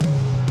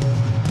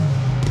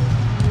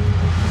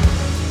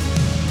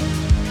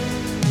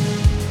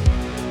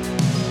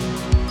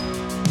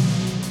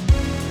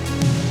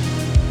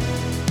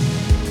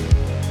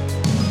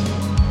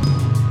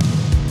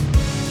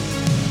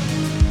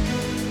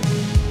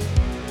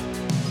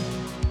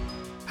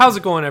How's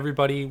it going,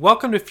 everybody?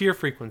 Welcome to Fear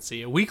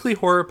Frequency, a weekly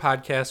horror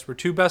podcast where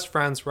two best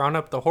friends round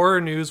up the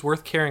horror news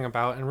worth caring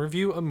about and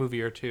review a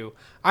movie or two.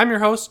 I'm your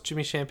host,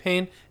 Jimmy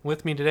Champagne, and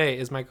with me today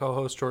is my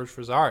co-host, George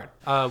Frizard.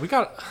 We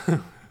got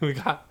we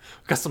got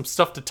some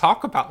stuff to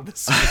talk about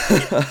this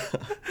week.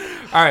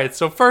 All right,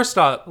 so first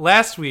up,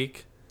 last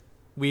week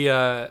we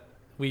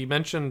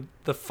mentioned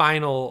the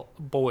Final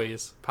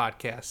Boys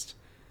podcast,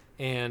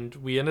 and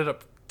we ended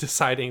up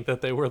deciding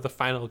that they were the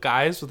final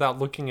guys without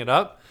looking it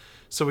up.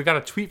 So we got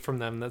a tweet from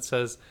them that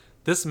says,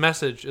 "This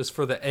message is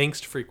for the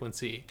angst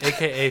frequency,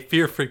 aka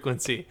fear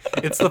frequency.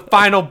 It's the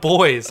final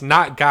boys,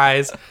 not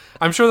guys."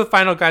 I'm sure the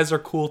final guys are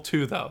cool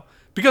too, though,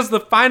 because the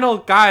final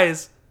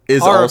guys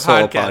is are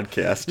also a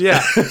podcast.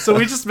 Yeah, so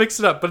we just mixed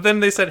it up. But then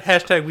they said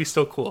hashtag we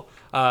still cool.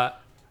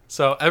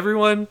 So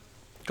everyone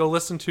go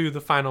listen to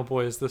the Final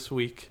Boys this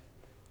week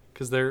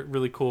because they're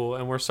really cool,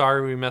 and we're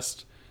sorry we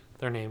messed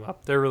their name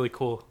up. They're really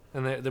cool,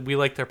 and we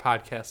like their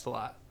podcast a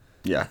lot.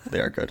 Yeah, they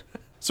are good.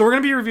 So we're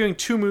going to be reviewing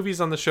two movies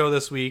on the show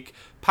this week,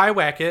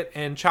 Pyewacket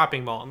and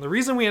Chopping Mall. And the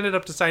reason we ended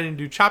up deciding to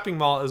do Chopping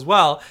Mall as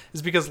well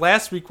is because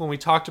last week when we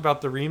talked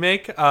about the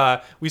remake,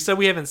 we said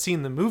we haven't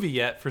seen the movie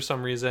yet for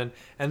some reason.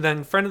 And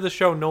then friend of the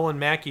show, Nolan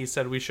Mackey,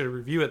 said we should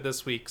review it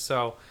this week.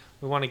 So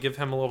we want to give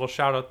him a little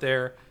shout out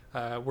there.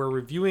 We're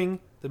reviewing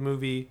the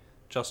movie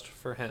just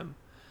for him.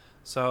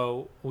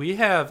 So we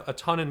have a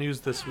ton of news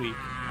this week,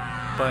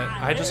 but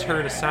I just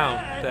heard a sound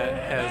that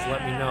has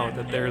let me know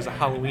that there is a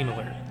Halloween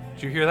alert.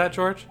 Did you hear that,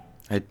 George?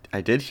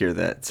 I did hear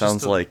that. It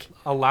sounds like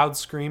a loud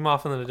scream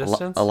off in the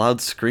distance. A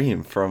loud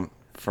scream from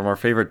our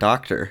favorite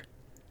doctor.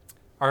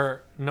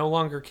 Our no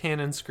longer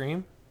canon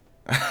scream.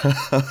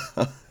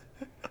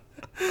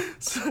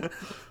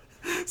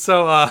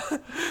 So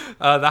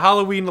the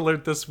Halloween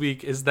alert this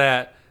week is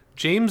that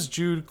James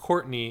Jude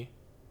Courtney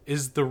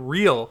is the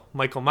real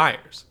Michael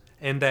Myers,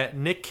 and that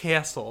Nick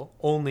Castle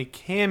only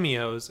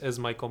cameos as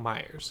Michael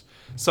Myers.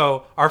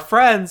 So our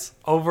friends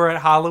over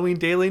at Halloween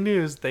Daily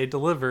News, they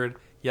delivered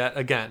yet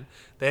again.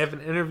 They have an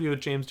interview with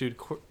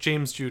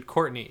James Jude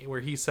Courtney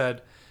where he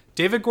said,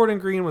 "David Gordon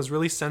Green was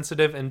really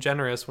sensitive and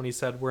generous when he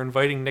said, 'We're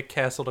inviting Nick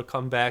Castle to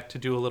come back to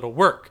do a little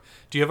work.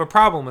 Do you have a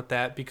problem with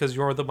that? Because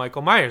you're the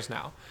Michael Myers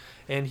now.'"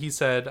 And he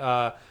said,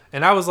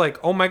 and I was like,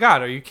 "Oh my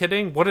God, are you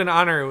kidding? What an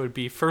honor it would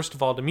be, first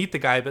of all, to meet the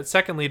guy, but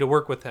secondly, to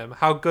work with him.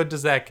 How good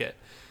does that get?"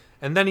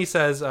 And then he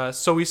says,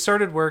 "So we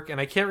started work,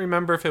 and I can't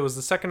remember if it was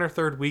the second or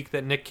third week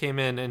that Nick came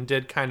in and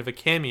did kind of a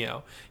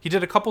cameo. He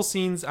did a couple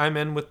scenes. I'm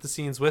in with the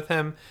scenes with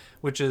him,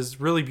 which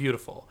is really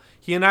beautiful.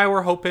 He and I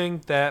were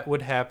hoping that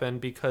would happen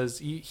because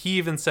he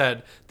even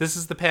said, 'This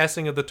is the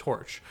passing of the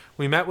torch.'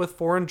 We met with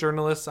foreign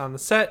journalists on the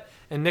set,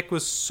 and Nick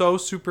was so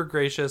super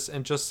gracious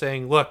and just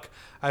saying, 'Look,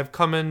 I've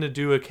come in to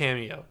do a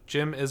cameo.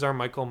 Jim is our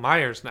Michael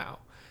Myers now.'"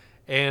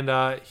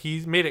 And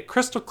he made it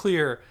crystal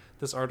clear,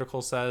 this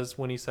article says,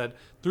 when he said,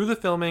 "Through the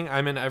filming,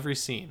 I'm in every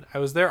scene. I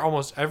was there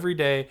almost every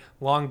day,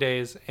 long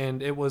days,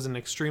 and it was an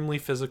extremely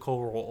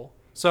physical role."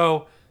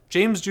 So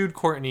James Jude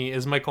Courtney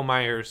is Michael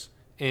Myers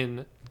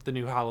in the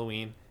new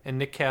Halloween, and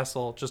Nick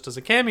Castle just as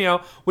a cameo,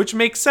 which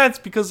makes sense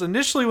because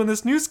initially when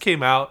this news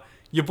came out,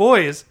 you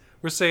boys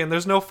were saying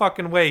there's no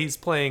fucking way he's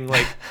playing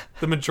like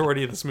the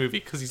majority of this movie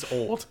because he's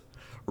old.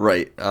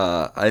 Right.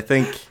 I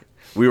think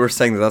we were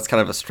saying that that's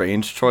kind of a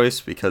strange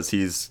choice because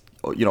he's,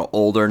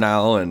 older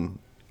now and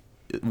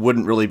it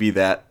wouldn't really be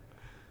that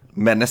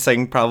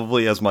menacing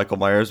probably as Michael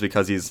Myers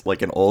because he's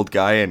like an old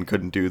guy and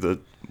couldn't do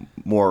the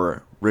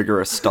more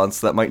rigorous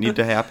stunts that might need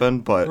to happen.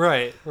 But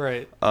right.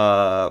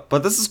 But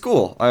this is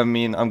cool. I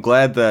mean, I'm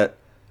glad that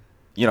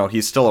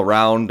he's still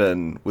around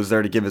and was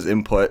there to give his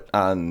input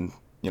on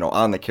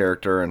on the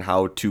character and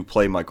how to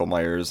play Michael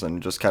Myers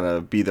and just kind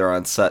of be there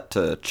on set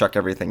to check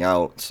everything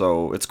out.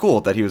 So it's cool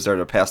that he was there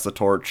to pass the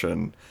torch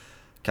and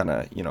kind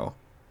of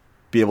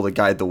be able to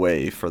guide the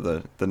way for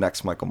the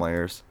next Michael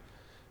Myers.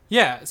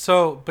 Yeah,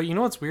 so, but you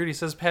know what's weird? He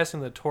says passing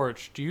the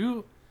torch.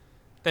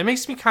 That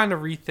makes me kind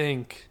of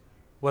rethink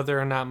whether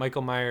or not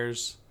Michael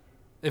Myers,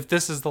 if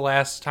this is the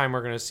last time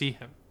we're going to see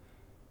him.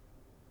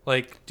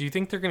 Like, do you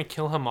think they're going to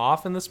kill him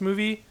off in this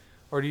movie?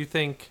 Or do you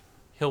think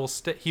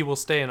he will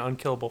stay an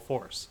unkillable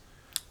force?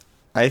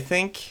 I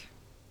think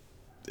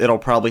it'll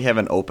probably have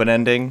an open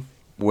ending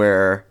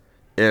where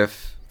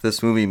if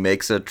this movie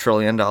makes $1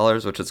 trillion,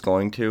 which it's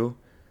going to,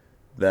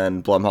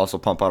 then Blumhouse will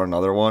pump out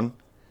another one.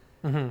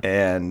 Mm-hmm.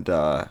 And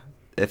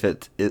if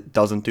it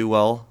doesn't do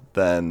well,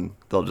 then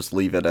they'll just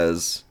leave it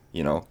as,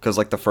 because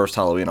like the first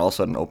Halloween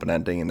also had an open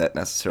ending and that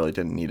necessarily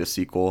didn't need a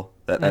sequel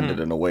that ended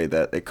in a way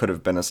that it could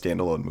have been a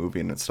standalone movie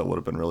and it still would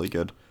have been really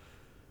good.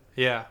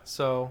 Yeah,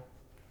 so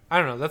I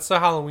don't know. That's the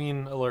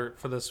Halloween alert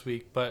for this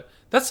week, but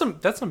that's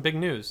some big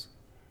news,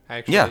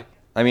 actually. Yeah,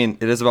 I mean,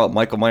 it is about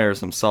Michael Myers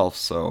himself,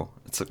 so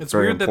it's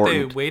very weird important.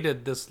 that they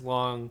waited this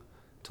long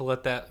to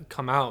let that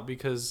come out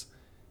because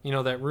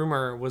that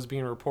rumor was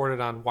being reported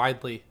on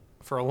widely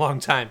for a long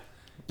time.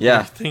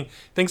 Yeah. I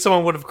think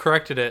someone would have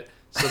corrected it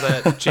so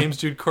that James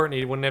Jude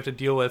Courtney wouldn't have to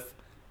deal with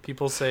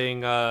people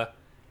saying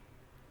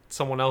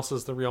someone else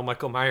is the real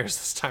Michael Myers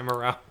this time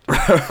around.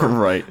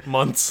 Right.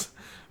 Months.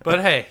 But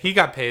hey, he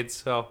got paid,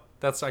 so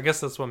I guess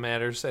that's what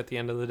matters at the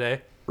end of the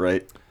day.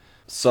 Right.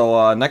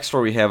 So next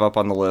story we have up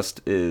on the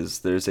list is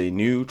there's a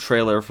new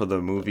trailer for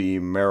the movie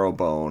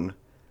Marrowbone,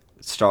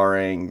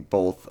 starring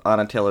both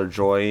Anna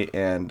Taylor-Joy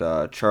and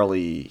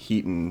Charlie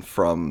Heaton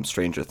from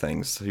Stranger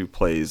Things, who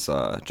plays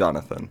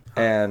Jonathan.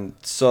 And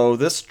so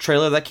this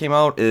trailer that came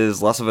out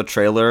is less of a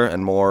trailer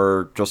and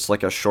more just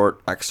like a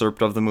short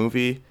excerpt of the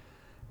movie.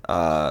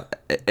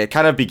 It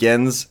kind of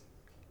begins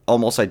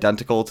almost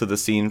identical to the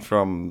scene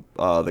from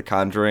The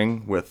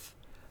Conjuring with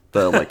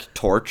the like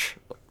torch.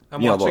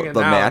 I'm watching it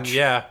now. Match.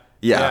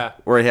 Yeah.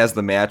 Where he has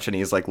the match and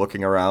he's like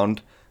looking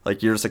around.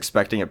 Like you're just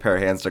expecting a pair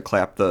of hands to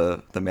clap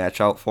the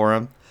match out for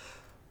him.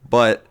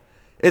 But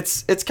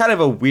it's kind of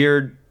a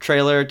weird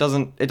trailer. It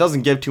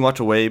doesn't give too much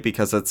away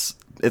because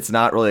it's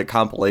not really a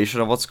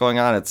compilation of what's going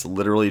on. It's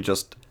literally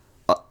just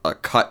a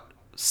cut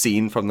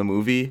scene from the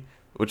movie,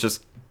 which is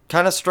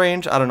kind of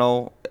strange. I don't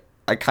know.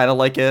 I kind of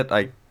like it.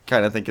 I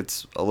kind of think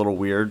it's a little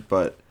weird,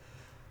 but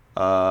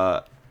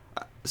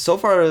so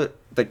far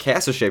the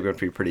cast is shaping up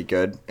to be pretty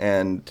good,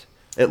 and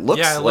it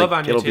looks I like love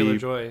Anya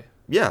Taylor-Joy.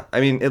 Yeah, I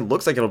mean, it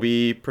looks like it'll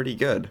be pretty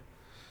good.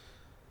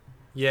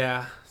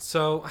 Yeah.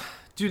 So,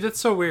 dude, that's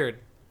so weird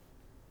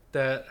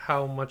that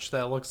how much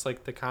that looks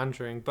like The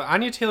Conjuring. But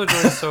Anya Taylor-Joy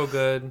is so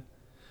good.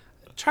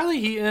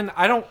 Charlie Heaton,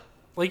 I don't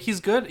like.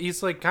 He's good.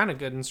 He's like kind of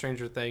good in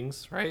Stranger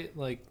Things, right?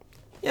 Like,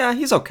 yeah,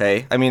 he's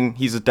okay. I mean,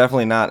 he's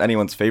definitely not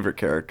anyone's favorite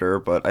character,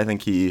 but I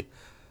think he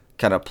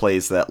kind of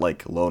plays that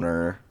like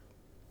loner.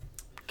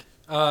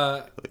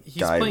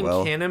 He's playing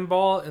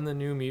Cannonball in the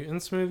New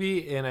Mutants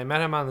movie, and I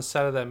met him on the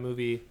set of that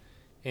movie,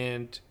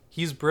 and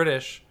he's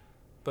British,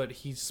 but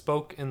he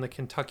spoke in the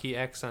Kentucky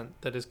accent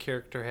that his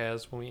character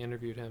has when we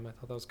interviewed him. I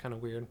thought that was kind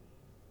of weird.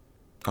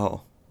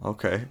 Oh,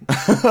 okay.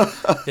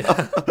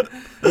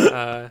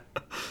 Yeah.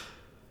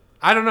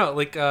 I don't know.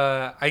 Like,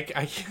 I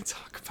can't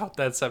talk about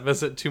that set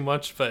visit too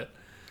much, but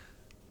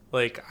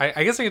like,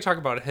 I guess I can talk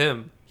about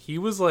him. He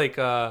was like,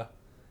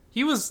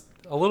 he was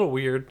a little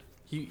weird.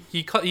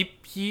 He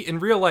in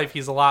real life,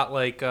 he's a lot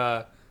like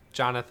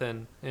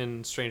Jonathan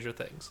in Stranger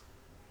Things.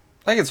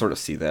 I can sort of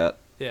see that.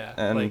 Yeah,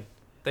 and like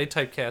they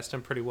typecast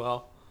him pretty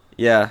well.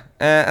 Yeah,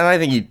 and I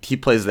think he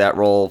plays that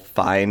role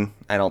fine.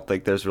 I don't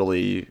think there's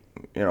really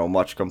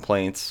much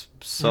complaints.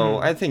 So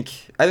I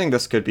think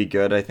this could be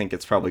good. I think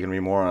it's probably gonna be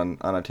more on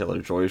Anna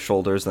Taylor-Joy's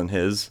shoulders than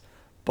his.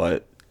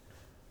 But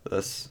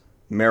this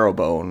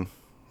Marrowbone,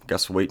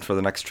 guess wait for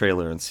the next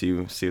trailer and see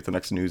what the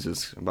next news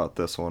is about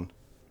this one.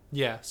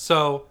 Yeah.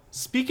 So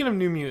speaking of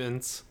New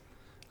Mutants,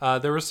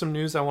 there was some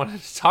news I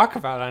wanted to talk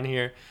about on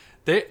here.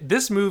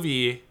 This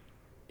movie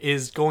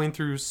is going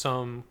through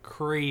some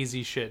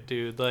crazy shit,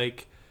 dude.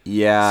 Like,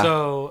 yeah.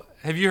 So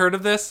have you heard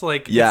of this?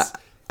 Like, yeah,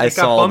 I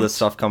saw all this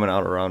stuff coming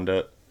out around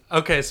it.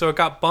 Okay, so it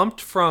got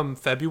bumped from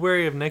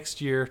February of next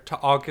year to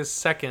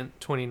August 2nd,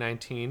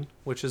 2019,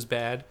 which is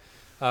bad.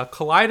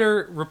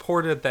 Collider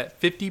reported that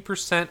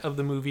 50% of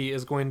the movie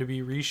is going to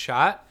be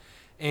reshot.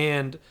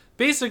 And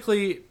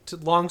basically,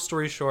 long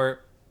story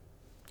short,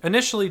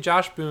 initially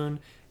Josh Boone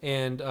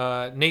and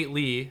Nate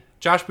Lee,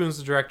 Josh Boone's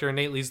the director and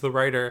Nate Lee's the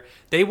writer,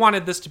 they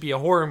wanted this to be a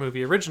horror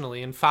movie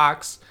originally, and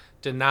Fox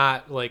did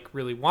not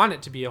really want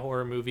it to be a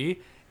horror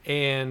movie.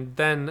 And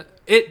then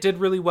it did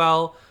really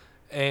well,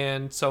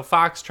 and so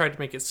Fox tried to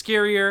make it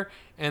scarier,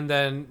 and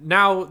then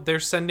now they're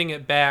sending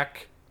it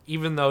back,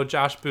 even though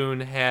Josh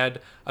Boone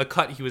had a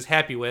cut he was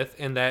happy with,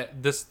 and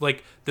that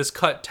this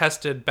cut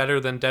tested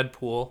better than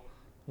Deadpool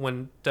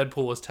when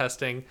Deadpool was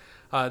testing.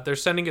 They're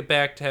sending it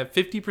back to have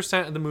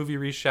 50% of the movie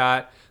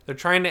reshot. They're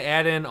trying to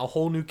add in a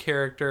whole new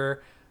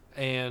character,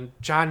 and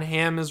John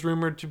Hamm is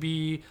rumored to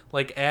be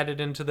added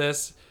into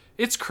this.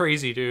 It's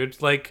crazy,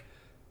 dude. Like,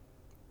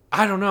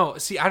 I don't know.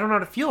 See, I don't know how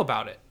to feel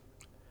about it.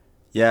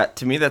 Yeah,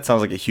 to me that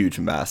sounds like a huge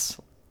mess.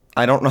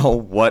 I don't know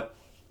what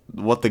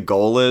the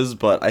goal is,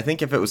 but I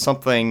think if it was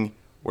something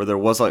where there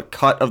was a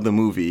cut of the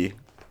movie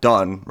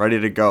done, ready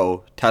to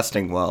go,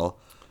 testing well,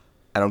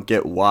 I don't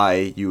get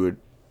why you would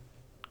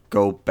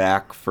go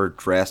back for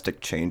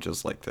drastic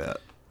changes like that.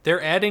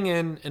 They're adding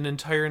in an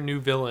entire new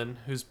villain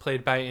who's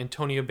played by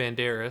Antonio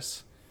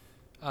Banderas.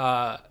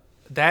 How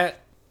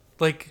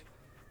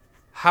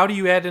do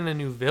you add in a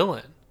new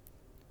villain?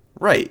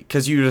 Right,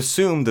 because you'd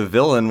assume the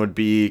villain would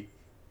be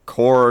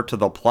core to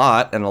the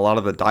plot and a lot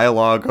of the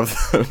dialogue of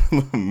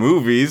the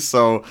movies,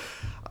 so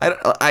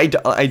I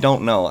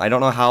don't know. I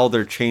don't know how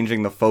they're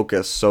changing the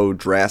focus so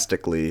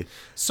drastically.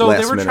 So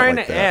they were trying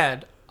to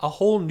add a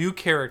whole new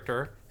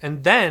character,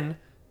 and then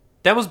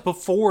that was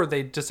before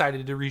they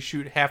decided to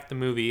reshoot half the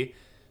movie.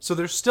 So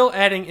they're still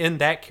adding in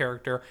that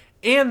character,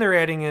 and they're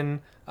adding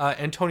in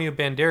Antonio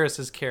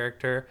Banderas'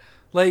 character.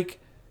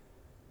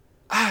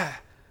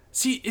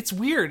 See, it's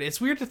weird. It's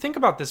weird to think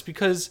about this,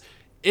 because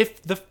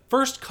if the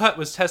first cut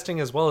was testing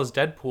as well as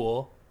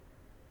Deadpool,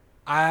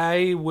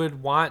 I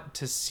would want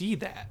to see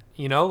that.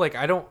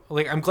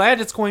 I'm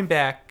glad it's going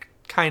back,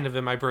 kind of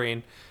in my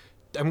brain.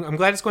 I'm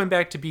glad it's going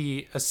back to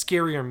be a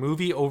scarier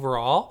movie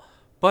overall,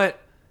 but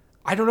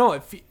I don't know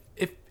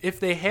if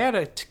they had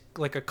a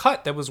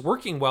cut that was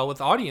working well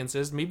with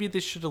audiences, maybe they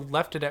should have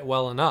left it at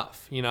well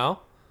enough,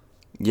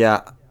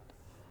 Yeah,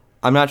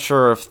 I'm not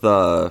sure if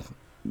the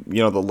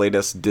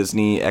latest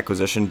Disney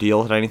acquisition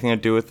deal had anything to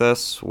do with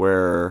this,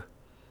 where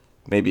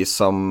maybe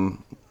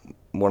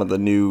one of the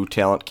new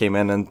talent came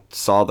in and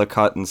saw the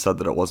cut and said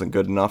that it wasn't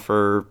good enough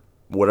for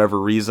whatever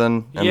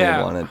reason, and they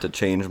Yeah, wanted to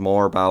change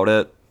more about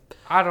it.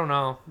 I don't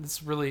know.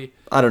 It's really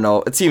I don't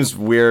know. It seems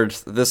weird.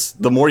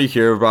 The more you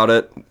hear about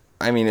it,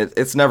 I mean,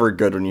 it's never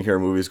good when you hear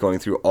movies going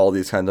through all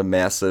these kinds of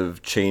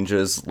massive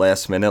changes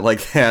last minute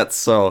like that.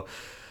 So,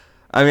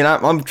 I mean,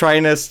 I'm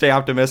trying to stay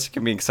optimistic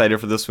and be excited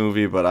for this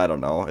movie, but I don't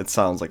know. It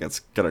sounds like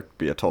it's gonna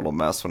be a total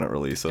mess when it it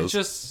releases.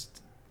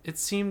 just it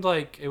seemed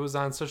like it was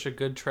on such a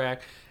good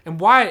track. And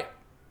why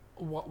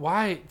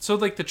so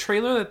like the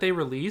trailer that they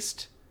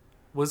released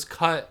was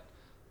cut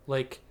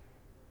like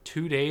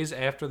 2 days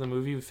after the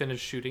movie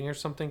finished shooting or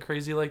something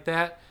crazy like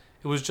that.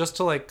 It was just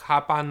to like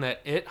hop on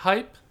that it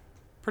hype,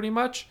 pretty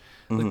much.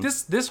 Like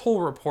this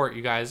whole report,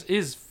 you guys,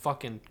 is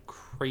fucking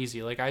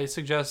crazy. Like I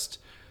suggest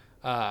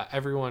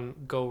everyone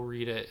go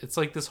read it. It's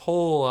like this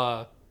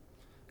whole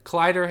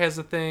Collider has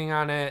a thing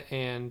on it,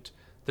 and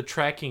the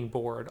tracking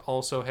board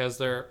also has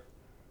their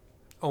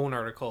own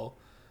article.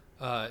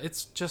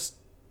 It's just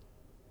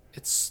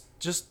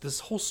this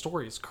whole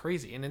story is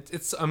crazy, and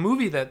it's a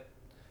movie that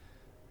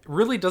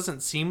really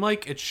doesn't seem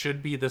like it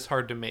should be this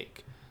hard to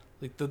make.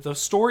 Like the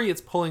story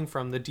it's pulling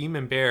from, the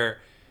Demon Bear,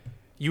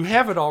 you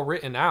have it all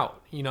written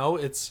out. You know,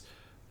 it's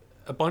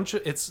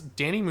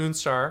Danny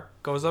Moonstar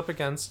goes up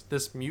against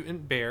this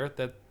mutant bear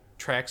that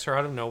tracks her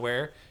out of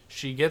nowhere.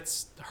 She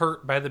gets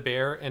hurt by the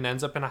bear and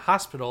ends up in a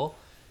hospital,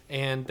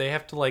 and they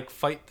have to like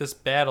fight this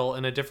battle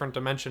in a different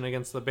dimension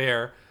against the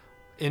bear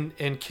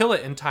and kill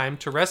it in time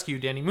to rescue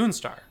Danny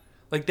Moonstar.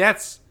 Like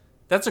that's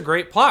a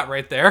great plot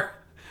right there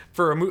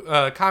for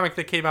a comic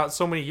that came out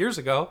so many years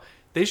ago.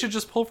 They should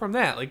just pull from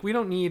that. Like we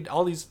don't need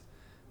all this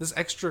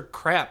extra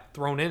crap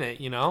thrown in it,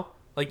 you know?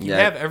 Like you Yeah,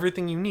 have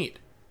everything you need.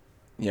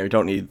 you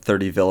don't need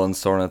 30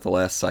 villains thrown at the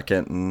last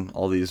second and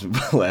all these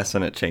last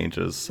minute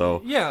changes.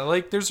 So Yeah,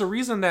 like there's a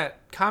reason that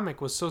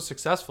comic was so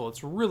successful.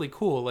 It's really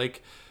cool.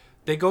 Like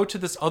they go to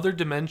this other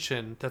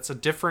dimension that's a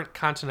different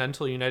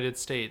continental United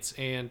States,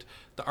 and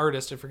the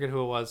artist, I forget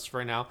who it was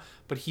right now,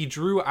 but he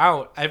drew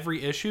out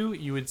every issue.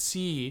 You would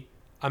see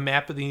a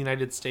map of the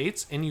United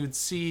States, and you would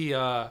see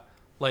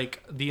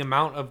like the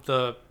amount of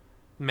the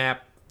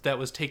map that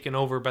was taken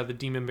over by the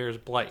Demon Bear's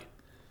blight.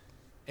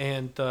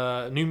 And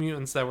the New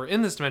Mutants that were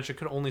in this dimension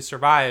could only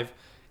survive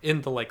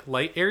in the like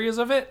light areas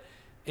of it.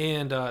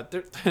 And I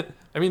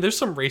mean, there's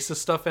some racist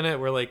stuff in it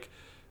where like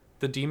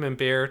the Demon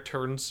Bear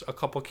turns a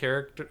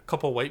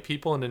couple white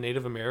people into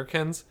Native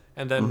Americans,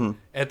 and then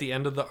at the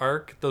end of the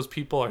arc, those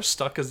people are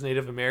stuck as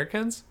Native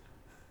Americans,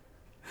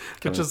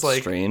 kind which of is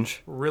like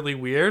strange. really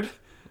weird.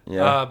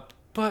 Yeah.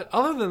 But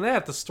other than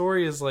that, the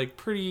story is like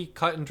pretty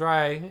cut and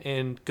dry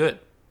and good.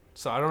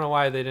 So I don't know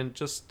why they didn't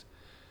just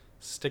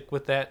stick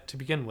with that to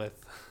begin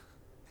with.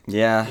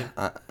 Yeah,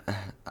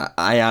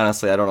 I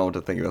honestly I don't know what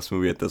to think of this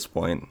movie at this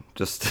point.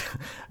 Just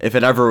if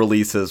it ever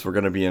releases, we're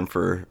gonna be in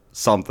for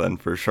something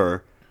for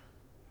sure.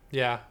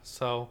 Yeah,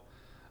 so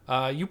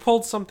you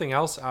pulled something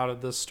else out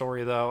of this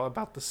story, though,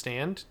 about The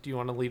Stand. Do you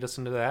want to lead us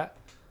into that?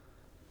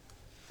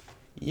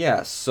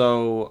 Yeah,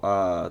 so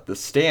The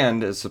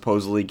Stand is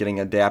supposedly getting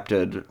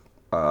adapted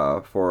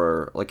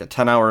for like a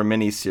 10-hour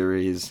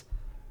miniseries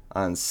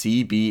on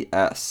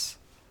CBS.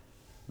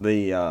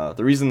 The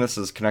reason this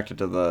is connected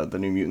to the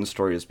New Mutant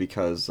story is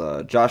because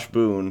Josh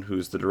Boone,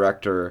 who's the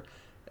director,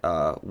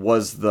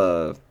 was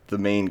the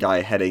main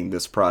guy heading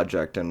this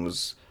project and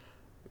was,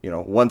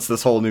 once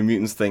this whole New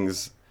Mutants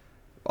thing's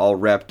all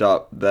wrapped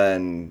up,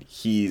 then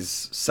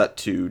he's set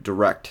to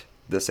direct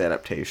this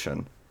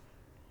adaptation.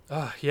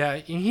 Yeah,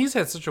 and he's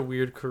had such a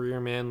weird career,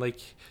 man. Like,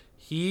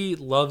 he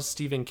loves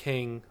Stephen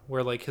King,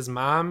 where, like, his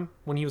mom,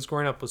 when he was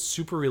growing up, was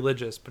super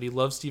religious, but he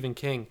loved Stephen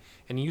King,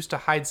 and he used to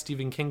hide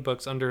Stephen King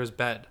books under his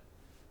bed,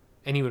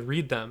 and he would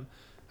read them.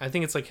 I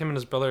think it's, like, him and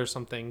his brother or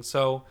something.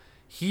 So,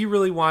 he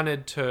really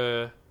wanted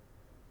to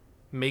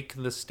make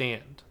The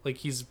Stand. Like,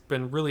 he's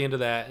been really into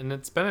that, and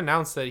it's been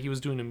announced that he was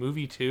doing a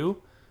movie,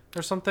 too,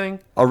 or something.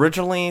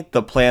 Originally,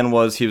 the plan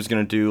was he was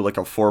going to do like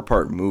a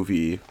 4-part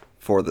movie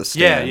for The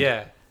Stand.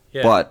 Yeah.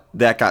 But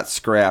that got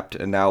scrapped,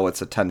 and now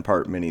it's a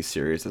 10-part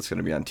miniseries that's going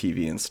to be on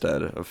TV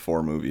instead of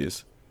 4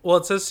 movies. Well,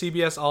 it says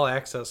CBS All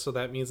Access, so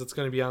that means it's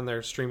going to be on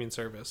their streaming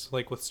service,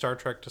 like with Star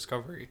Trek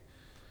Discovery.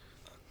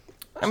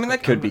 I mean,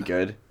 that could be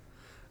good.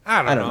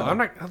 I don't know. I'm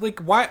not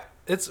like why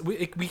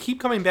we keep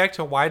coming back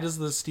to why does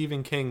the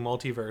Stephen King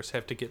multiverse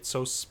have to get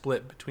so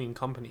split between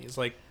companies?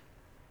 Like,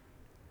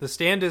 The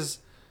Stand is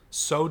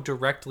so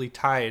directly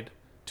tied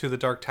to the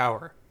Dark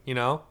Tower, you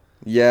know?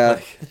 Yeah.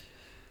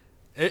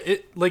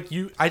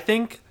 I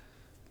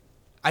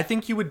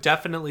think you would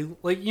definitely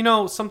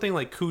something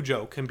like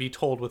Cujo can be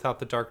told without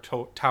the Dark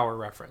Tower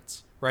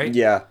reference, right?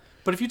 Yeah.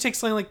 But if you take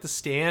something like The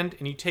Stand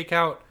and you take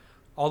out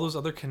all those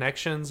other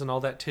connections and all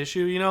that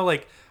tissue,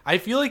 like I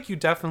feel like you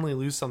definitely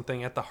lose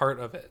something at the heart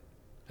of it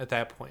at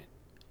that point.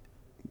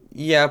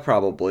 Yeah,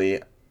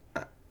 probably.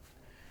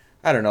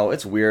 I don't know.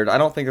 It's weird. I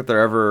don't think that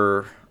they're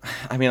ever.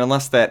 I mean,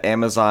 unless that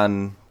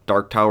Amazon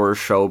Dark Tower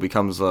show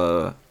becomes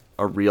a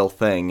real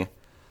thing,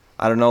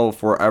 I don't know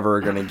if we're ever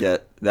gonna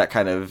get that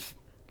kind of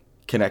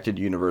connected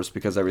universe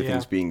because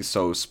everything's Yeah. being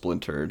so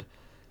splintered.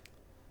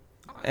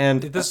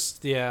 And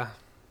Yeah.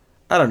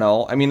 I don't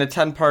know. I mean, a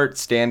 10-part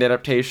stand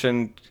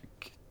adaptation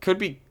could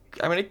be.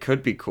 I mean, it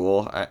could be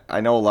cool.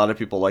 I know a lot of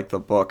people like the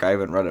book. I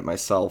haven't read it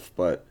myself,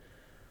 but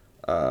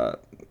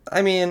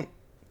I mean,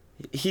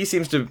 he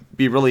seems to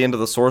be really into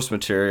the source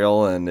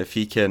material, and if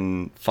he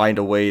can find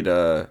a way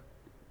to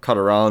cut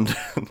around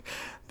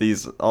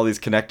all these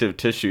connective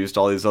tissues to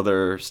all these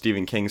other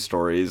Stephen King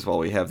stories, while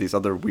we have these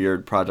other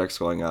weird projects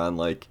going on,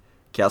 like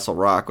Castle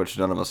Rock, which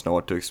none of us know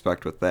what to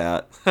expect with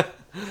that.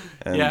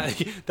 And Yeah,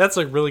 that's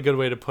a really good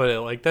way to put it.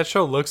 Like, that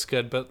show looks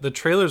good, but the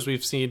trailers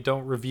we've seen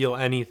don't reveal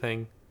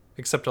anything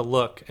except a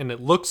look, and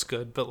it looks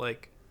good, but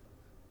like,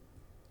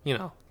 you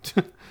know,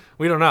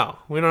 we don't know.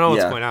 We don't know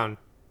what's Yeah. going on.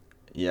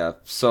 Yeah,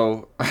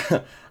 so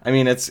I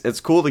mean, it's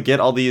cool to get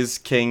all these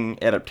King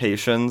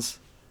adaptations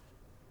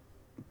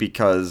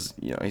because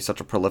he's such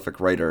a prolific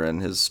writer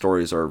and his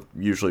stories are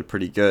usually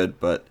pretty good.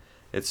 But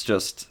it's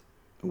just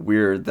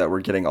weird that we're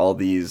getting all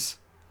these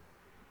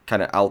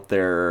kind of out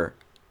there,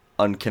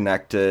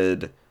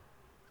 unconnected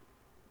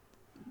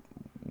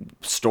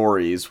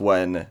stories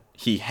when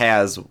he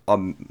has a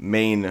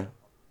main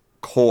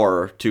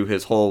core to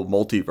his whole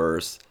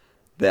multiverse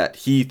that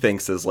he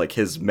thinks is like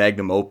his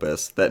magnum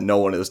opus that no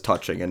one is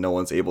touching and no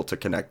one's able to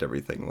connect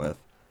everything with.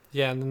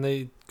 Yeah, and then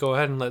they go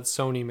ahead and let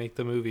Sony make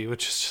the movie,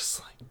 which is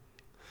just like,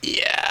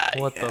 Yeah.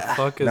 what the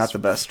fuck is Not the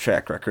best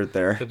track record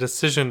there. the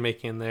decision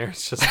making there?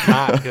 It's just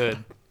not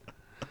good.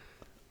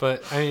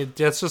 But I mean,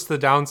 that's just the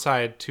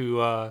downside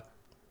to.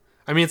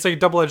 I mean, it's like a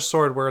double-edged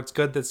sword where it's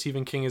good that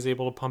Stephen King is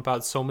able to pump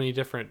out so many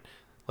different,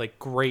 like,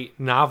 great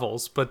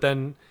novels, but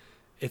then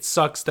it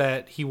sucks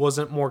that he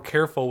wasn't more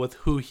careful with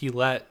who he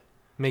let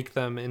make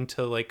them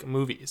into like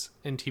movies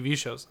and TV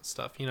shows and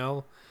stuff.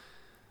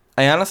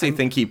 I honestly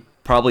think he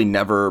probably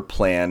never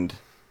planned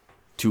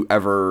to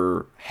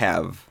ever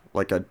have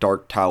like a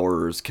Dark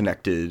Towers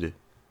connected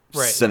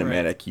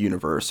cinematic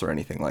universe or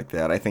anything like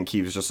that. I think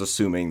he was just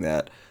assuming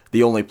that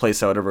the only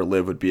place I would ever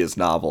live would be his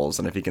novels,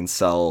 and if he can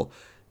sell,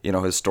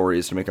 his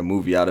stories to make a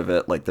movie out of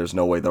it, like there's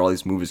no way that all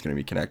these movies are going to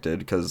be connected.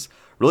 Because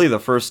really, the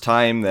first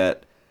time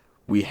that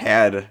we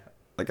had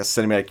like a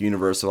cinematic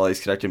universe of all these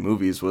connected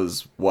movies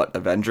was what,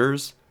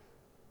 Avengers?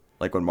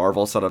 Like when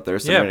Marvel set up their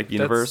cinematic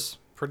universe. That's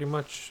pretty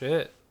much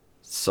it.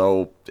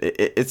 So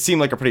it seemed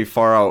like a pretty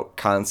far out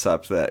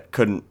concept that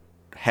couldn't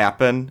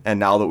happen. And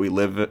now that we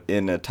live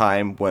in a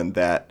time when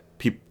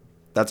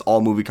that's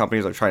all movie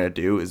companies are trying to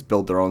do is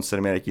build their own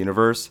cinematic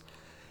universe.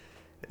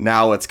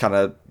 Now it's kind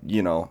of,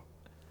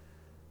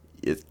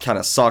 it kind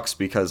of sucks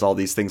because all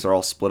these things are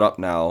all split up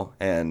now.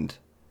 And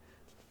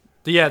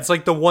Yeah, it's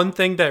like the one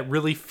thing that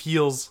really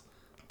feels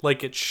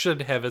like it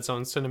should have its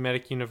own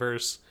cinematic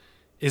universe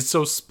is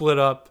so split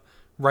up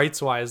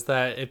rights-wise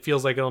that it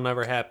feels like it'll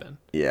never happen.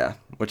 yeah,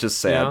 which is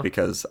sad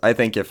because I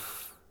think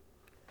if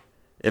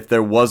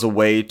there was a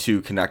way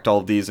to connect all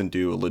of these and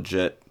do a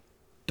legit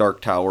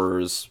Dark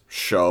Towers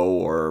show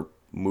or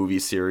movie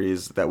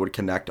series that would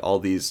connect all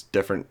these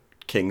different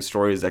King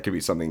stories, that could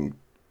be something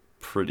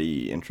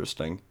pretty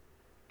interesting.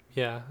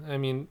 Yeah, I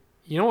mean,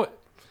 you know what?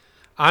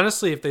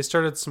 Honestly, if they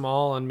started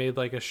small and made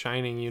like a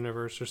Shining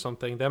universe or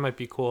something, that might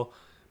be cool.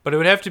 But it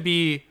would have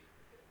to.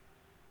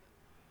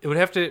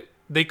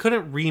 They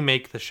couldn't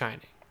remake The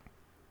Shining.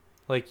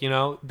 Like,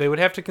 they would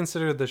have to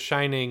consider The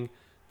Shining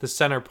the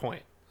center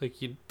point, like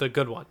the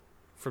good one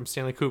from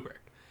Stanley Kubrick,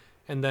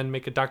 and then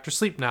make a Doctor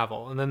Sleep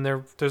novel. And then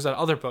there's that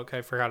other book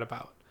I forgot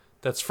about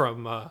that's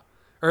from,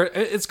 or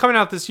it's coming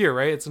out this year,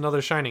 right? It's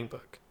another Shining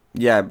book.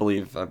 Yeah, I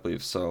believe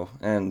so.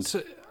 And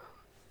So,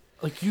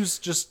 like,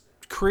 just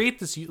create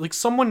this. Like,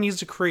 someone needs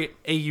to create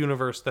a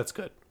universe that's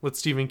good with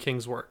Stephen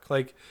King's work.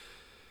 Like,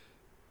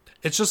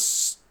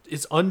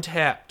 it's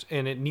untapped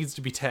and it needs to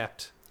be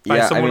tapped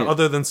by someone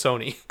other than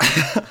Sony.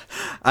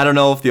 I don't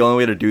know if the only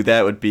way to do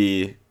that would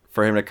be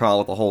for him to come out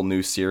with a whole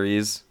new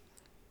series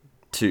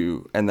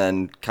and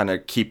then kind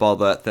of keep all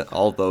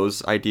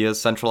those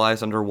ideas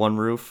centralized under one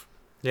roof.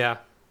 Yeah.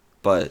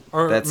 But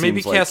Or that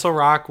maybe seems Castle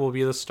Rock will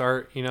be the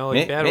start.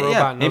 Bad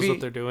Robot knows what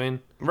they're doing.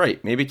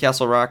 Right. Maybe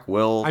Castle Rock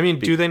will. I mean,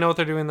 do they know what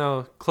they're doing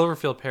though?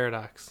 Cloverfield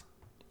Paradox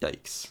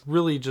Yikes.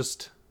 really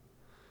just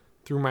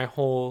threw my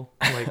whole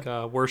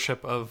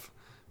worship of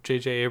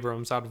J.J.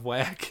 Abrams out of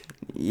whack.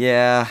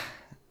 Yeah.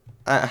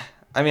 I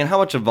mean, how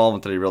much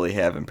involvement did he really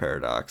have in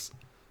Paradox?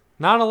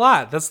 Not a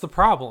lot. That's the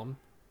problem.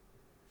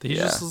 He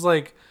Yeah. just is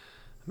like,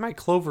 my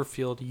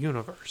Cloverfield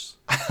universe.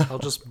 I'll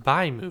just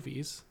buy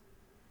movies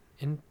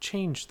and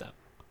change them.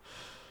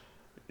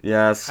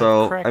 Yeah,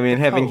 so, cracked I mean,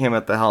 the having code. him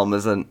at the helm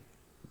isn't,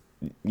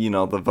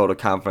 the vote of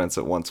confidence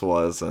it once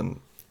was.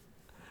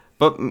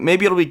 But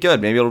maybe it'll be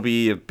good. Maybe it'll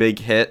be a big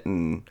hit,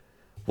 and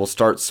we'll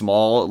start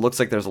small. It looks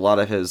like there's a lot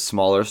of his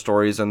smaller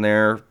stories in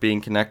there being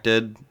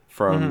connected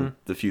from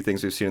the few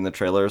things we've seen in the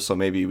trailer. So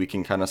maybe we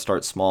can kind of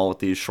start small with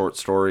these short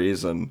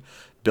stories and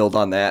build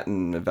on that,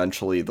 and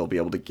eventually they'll be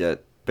able to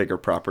get bigger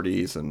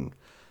properties, and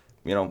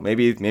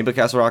maybe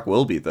Castle Rock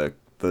will be the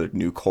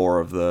new core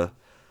of the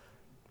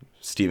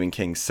Stephen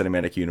King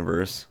cinematic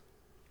universe.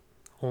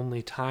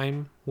 Only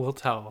time will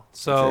tell.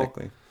 So,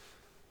 Exactly.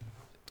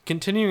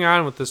 continuing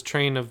on with this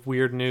train of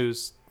weird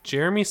news,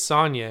 Jeremy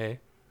Saulnier,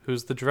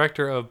 who's the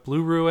director of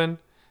Blue Ruin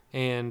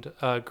and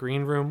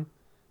Green Room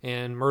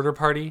and Murder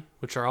Party,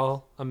 which are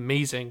all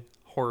amazing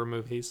horror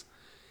movies,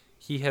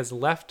 he has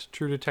left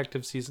True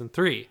Detective Season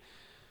 3,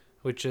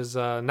 which is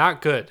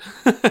not good.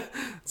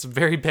 It's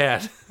very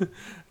bad.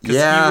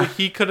 Yeah.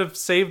 He could have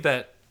saved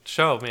that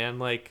show, man.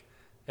 Like,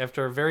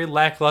 after a very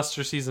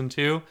lackluster Season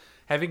 2,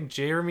 having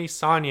Jeremy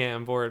Saulnier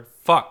on board,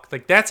 fuck.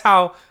 Like, that's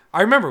how...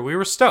 I remember, we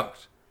were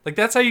stoked. Like,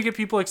 that's how you get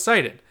people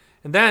excited.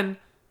 And then,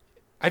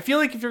 I feel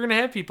like if you're going to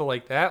have people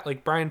like that,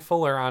 like Brian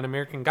Fuller on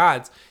American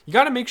Gods, you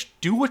got to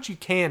do what you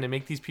can to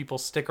make these people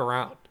stick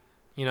around.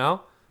 You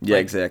know? Yeah,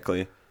 Like,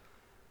 exactly.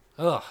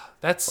 ugh,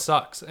 that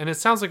sucks. And it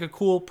sounds like a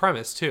cool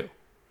premise, too.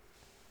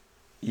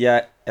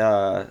 Yeah,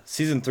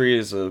 season 3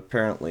 is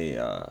apparently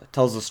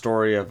tells the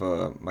story of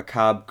a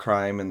macabre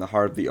crime in the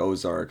heart of the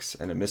Ozarks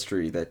and a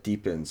mystery that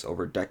deepens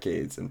over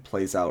decades and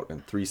plays out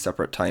in 3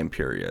 separate time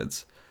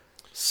periods.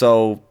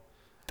 So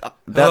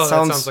that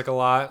sounds like a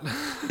lot.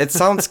 It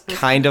sounds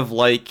kind of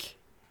like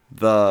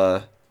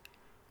the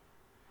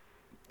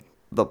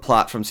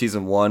plot from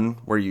season 1,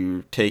 where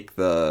you take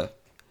it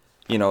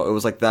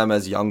was like them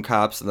as young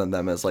cops and then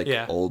them as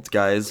old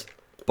guys.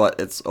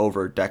 But it's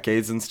over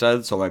decades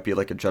instead, so it might be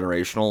like a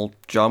generational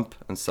jump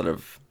instead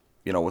of,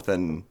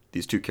 within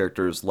these two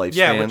characters' lifespan.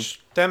 Yeah,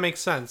 that makes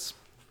sense.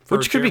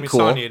 Which could Jeremy be cool.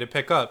 Saulnier to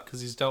pick up,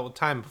 because he's dealt with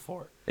time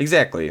before.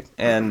 Exactly.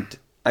 And,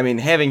 I mean,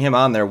 having him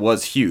on there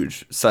was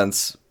huge,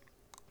 since,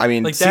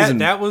 Like,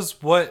 that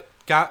was what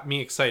got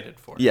me excited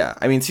for it. Yeah,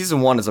 I mean,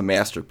 season 1 is a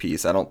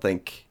masterpiece. I don't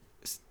think...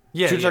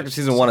 Yeah, True Detective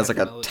season 1 is like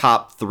a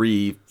top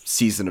 3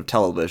 season of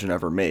television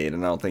ever made,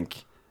 and I don't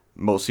think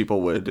most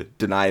people would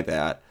deny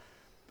that.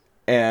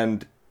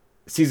 And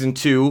season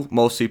 2,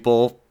 most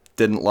people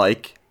didn't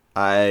like.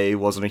 I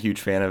wasn't a huge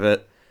fan of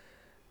it.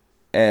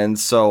 And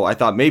so I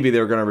thought maybe they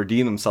were going to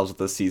redeem themselves with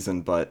this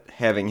season, but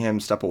having him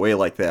step away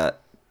like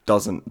that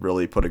doesn't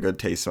really put a good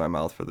taste in my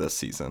mouth for this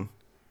season.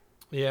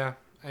 Yeah,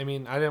 I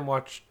mean, I didn't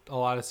watch a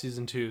lot of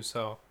season 2,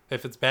 so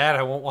if it's bad,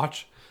 I won't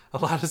watch a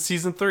lot of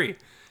season 3.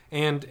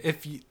 And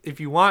if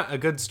you want a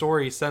good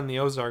story set in the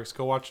Ozarks,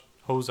 go watch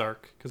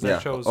Ozark, because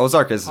that show is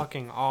Ozark is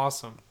fucking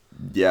awesome.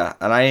 Yeah,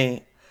 and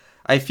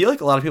I feel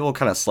like a lot of people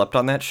kind of slept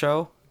on that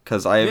show,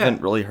 because I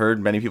haven't really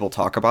heard many people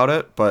talk about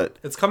it, but...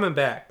 It's coming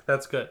back.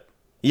 That's good.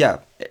 Yeah,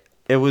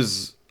 it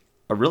was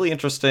a really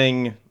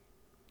interesting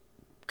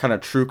kind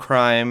of true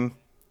crime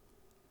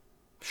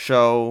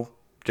show.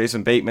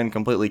 Jason Bateman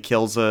completely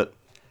kills it.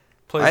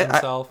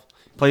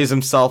 Plays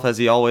himself as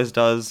he always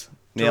does.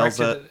 Nails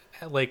it.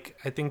 Like,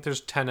 I think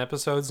there's 10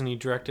 episodes, and he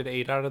directed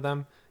 8 out of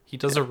them. He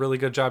does a really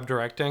good job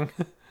directing.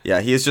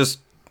 Yeah, he is just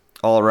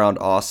all around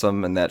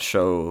awesome, and that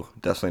show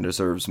definitely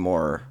deserves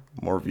more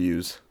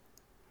views.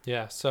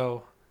 Yeah,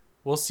 so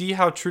we'll see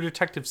how True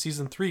Detective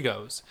Season 3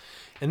 goes.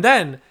 And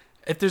then,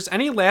 if there's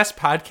any Last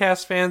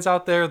Podcast fans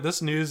out there,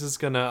 this news is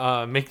going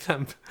to make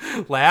them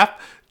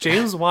laugh.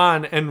 James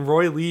Wan and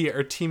Roy Lee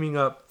are teaming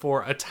up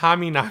for a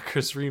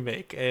Tommyknockers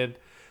remake. And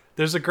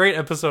there's a great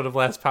episode of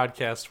Last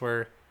Podcast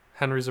where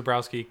Henry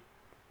Zebrowski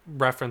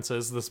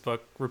references this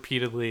book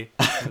repeatedly.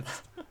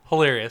 It's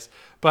hilarious.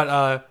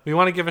 But we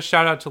want to give a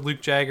shout out to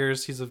Luke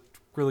Jaggers. He's a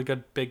really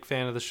good big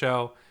fan of the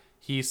show.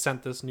 He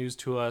sent this news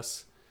to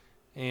us.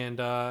 And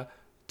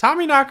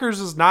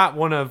Tommyknockers is not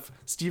one of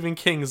Stephen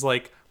King's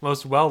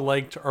most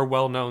well-liked or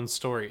well-known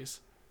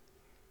stories.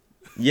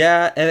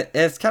 Yeah, and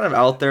it's kind of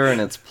out there in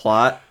its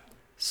plot.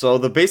 So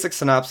the basic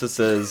synopsis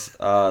is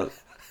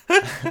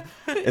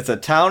it's a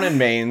town in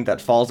Maine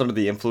that falls under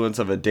the influence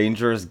of a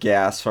dangerous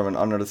gas from an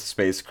unearthed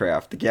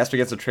spacecraft. The gas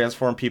begins to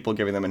transform people,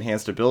 giving them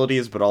enhanced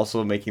abilities, but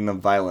also making them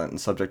violent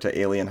and subject to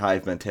alien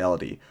hive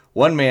mentality.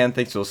 One man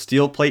thinks a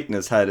steel plate in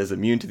his head is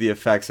immune to the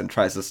effects and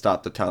tries to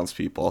stop the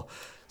townspeople.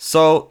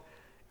 So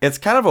it's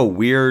kind of a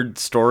weird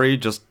story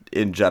just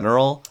in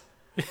general.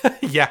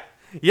 Yeah,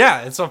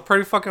 it's a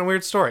pretty fucking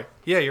weird story.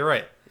 Yeah, you're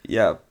right.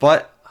 Yeah,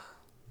 but,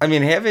 I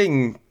mean,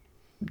 having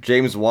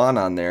James Wan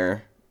on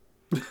there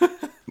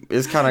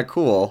is kind of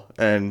cool,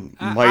 and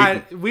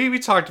we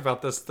talked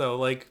about this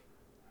though.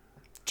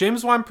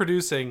 James Wan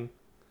producing,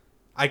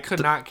 I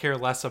could not care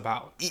less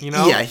about.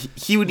 Yeah,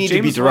 he would need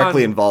to be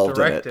directly involved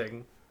in it.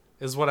 Directing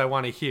is what I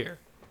want to hear.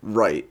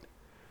 Right.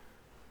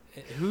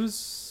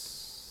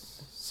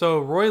 So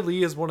Roy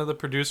Lee is one of the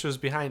producers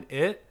behind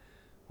It,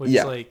 which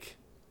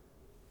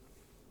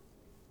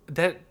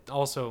that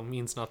also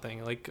means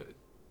nothing.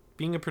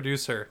 Being a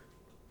producer,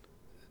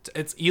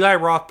 it's Eli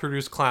Roth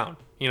produced Clown.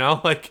 Yeah,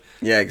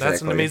 exactly.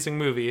 That's an amazing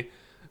movie,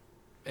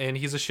 and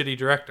he's a shitty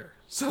director.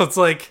 So it's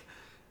I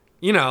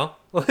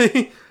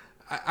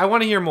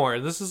want to hear more.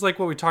 This is like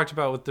what we talked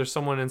about with There's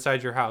Someone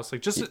Inside Your House.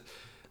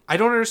 I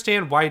don't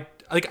understand why.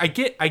 I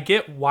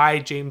get why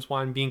James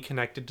Wan being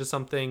connected to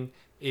something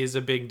is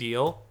a big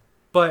deal,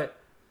 but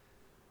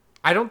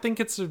I don't think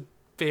it's a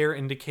fair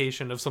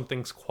indication of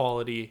something's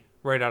quality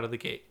right out of the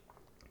gate.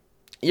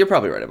 You're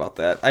probably right about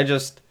that.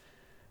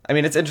 I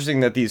mean, it's interesting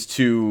that these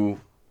two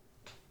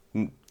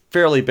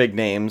fairly big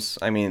names.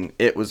 I mean,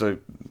 it was a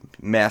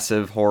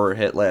massive horror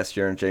hit last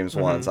year, and James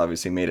Wan's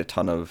obviously made a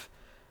ton of,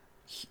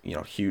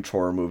 huge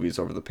horror movies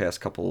over the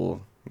past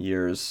couple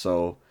years.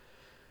 So,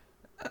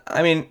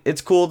 I mean,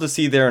 it's cool to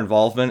see their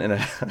involvement in a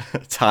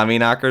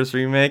Tommyknockers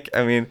remake.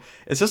 I mean,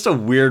 it's just a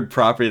weird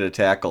property to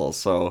tackle.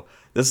 So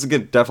this is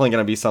definitely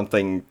going to be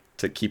something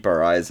to keep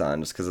our eyes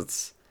on, just because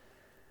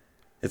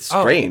it's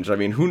strange. I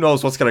mean, who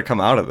knows what's going to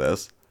come out of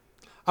this?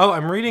 Oh,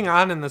 I'm reading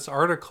on in this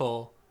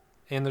article,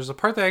 and there's a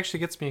part that actually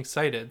gets me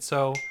excited.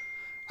 So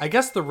I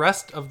guess the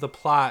rest of the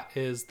plot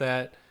is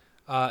that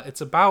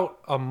it's about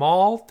a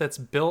mall that's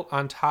built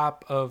on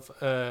top of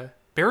a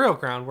burial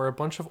ground where a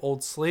bunch of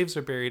old slaves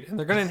are buried, and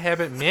they're going to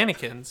inhabit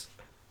mannequins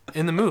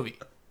in the movie.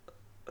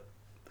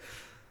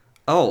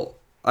 Oh,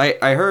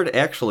 I heard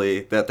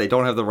actually that they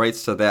don't have the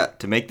rights to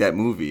make that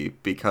movie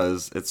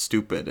because it's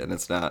stupid and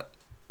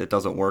it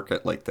doesn't work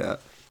like that.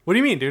 What do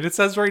you mean, dude? It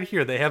says right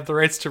here they have the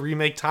rights to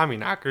remake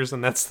Tommyknockers,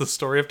 and that's the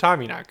story of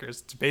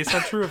Tommyknockers. It's based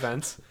on true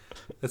events.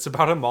 It's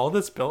about a mall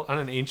that's built on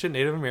an ancient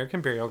Native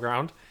American burial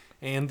ground,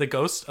 and the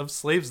ghosts of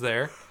slaves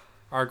there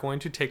are going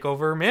to take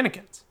over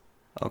mannequins.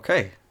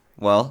 Okay.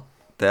 Well,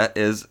 that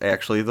is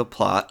actually the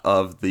plot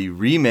of the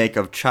remake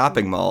of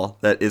Chopping Mall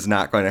that is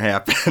not going to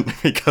happen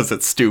because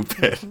it's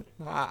stupid.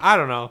 I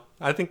don't know.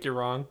 I think you're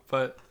wrong,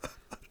 but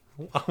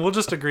we'll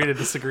just agree to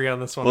disagree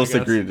on this one. We'll just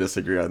agree to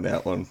disagree on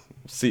that one.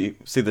 See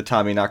the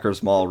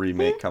Tommyknockers Mall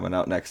remake coming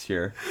out next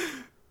year.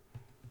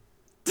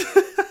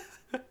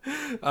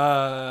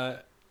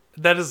 That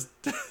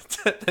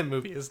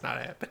movie is not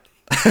happening.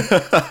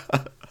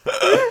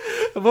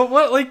 But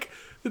what, like,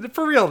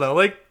 for real though,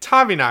 like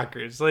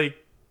Tommyknockers, like,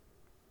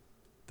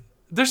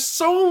 there's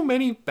so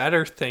many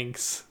better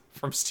things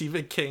from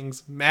Stephen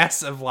King's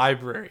massive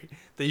library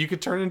that you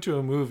could turn into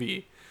a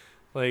movie.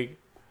 Like,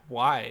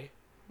 why?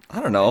 I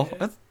don't know.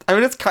 I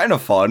mean, it's kind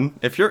of fun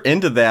if you're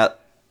into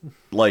that,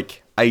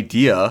 like,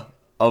 idea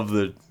of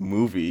the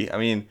movie. I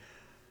mean,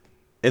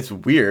 it's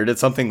weird.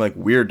 It's something like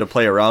weird to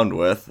play around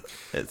with.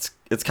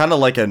 It's kind of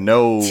like a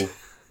no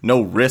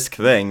risk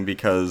thing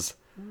because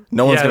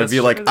no one's gonna be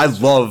true, like, I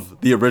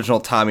love the original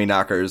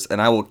Tommyknockers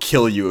and I will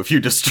kill you if you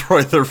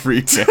destroy the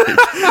remake.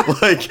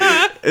 Like,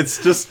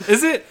 it's just.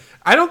 Is it?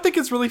 I don't think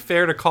it's really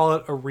fair to call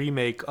it a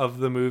remake of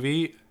the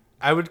movie.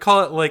 I would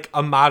call it like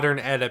a modern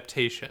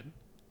adaptation.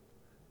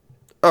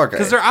 Okay.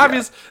 Because they're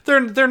obvious.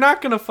 Yeah. They're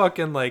not gonna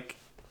fucking like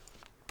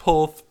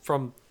pull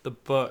from the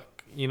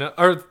book,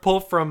 or pull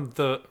from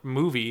the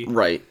movie.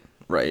 Right.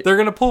 They're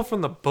gonna pull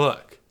from the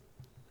book.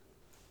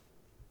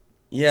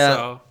 Yeah.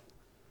 So.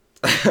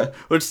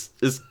 Which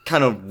is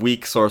kind of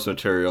weak source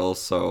material,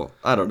 so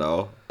I don't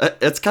know.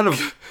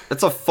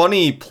 It's a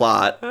funny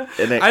plot,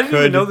 and I didn't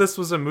even know this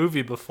was a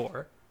movie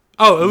before.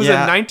 Oh, it was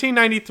a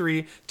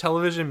 1993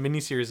 television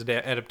miniseries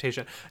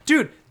adaptation.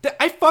 Dude,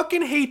 I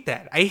fucking hate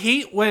that. I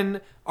hate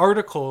when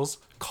articles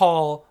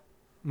call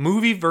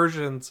movie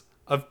versions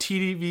of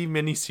TV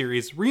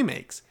miniseries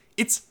remakes.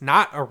 It's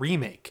not a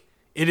remake.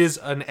 It is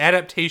an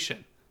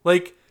adaptation.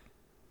 Like,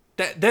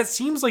 that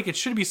seems like it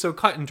should be so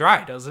cut and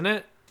dry, doesn't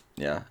it?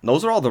 Yeah.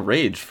 Those are all the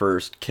rage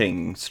for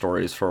King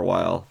stories for a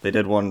while. They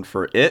did one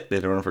for It, they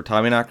did one for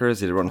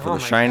Tommyknockers, they did one for The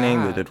Shining,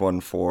 God. They did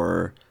one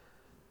for...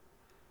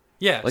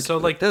 Yeah, so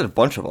like... They did a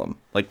bunch of them.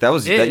 Like, that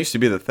used to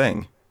be the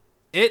thing.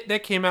 It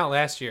that came out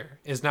last year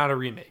is not a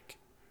remake.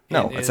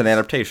 No, it's an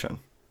adaptation.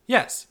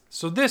 Yes.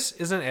 So this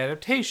is an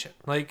adaptation.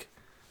 Like,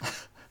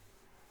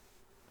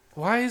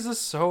 why is this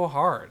so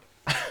hard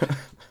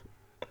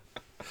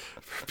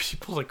for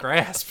people to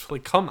grasp?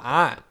 Like, come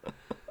on.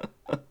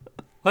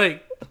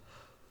 Like,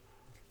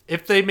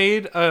 if they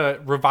made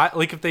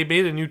if they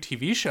made a new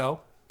TV show,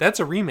 that's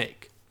a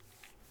remake.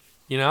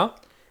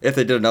 If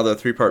they did another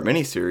 3-part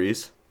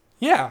miniseries.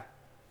 Yeah,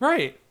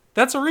 right.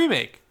 That's a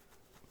remake.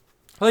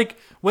 Like,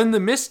 when the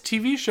Mist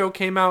TV show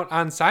came out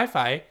on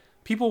Sci-Fi,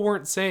 people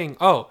weren't saying,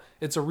 oh,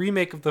 it's a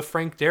remake of the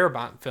Frank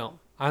Darabont film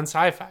on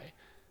Sci-Fi.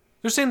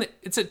 They're saying that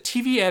it's a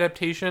TV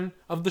adaptation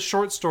of the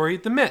short story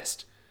The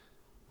Mist.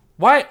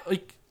 Why?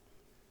 Like,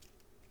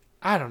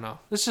 I don't know.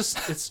 It's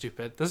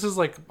stupid. This is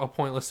like a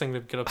pointless thing to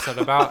get upset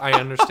about. I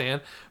understand.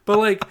 But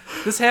like,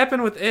 this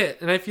happened with It,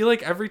 and I feel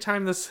like every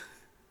time this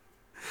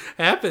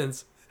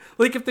happens,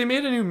 like if they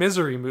made a new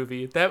Misery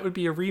movie, that would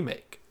be a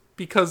remake.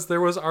 Because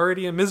there was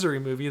already a Misery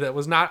movie that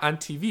was not on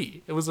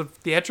TV. It was a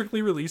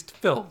theatrically released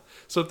film.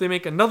 So if they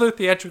make another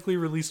theatrically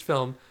released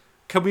film,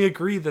 can we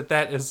agree that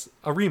that is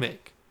a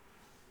remake?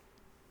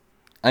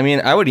 I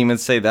mean, I would even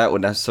say that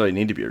would necessarily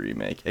need to be a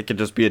remake. It could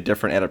just be a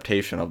different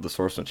adaptation of the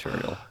source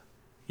material.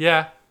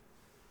 Yeah.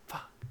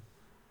 Fuck.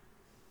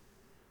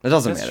 It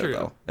doesn't That's matter, true.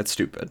 though. It's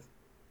stupid.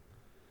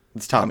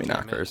 It's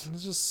Tommyknockers.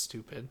 It's just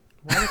stupid.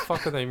 Why the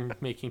fuck are they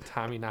making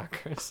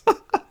Tommyknockers?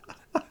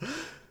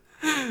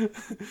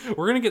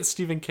 We're gonna get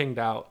Stephen King'd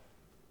out.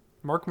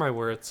 Mark my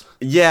words.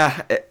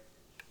 Yeah,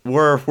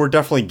 we're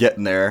definitely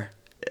getting there.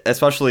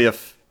 Especially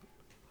if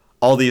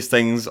all these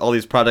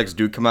projects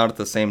do come out at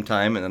the same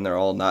time, and then they're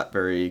all not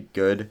very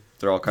good.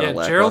 They're all kind of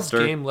Gerald's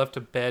lackluster. game left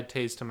a bad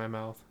taste in my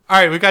mouth. All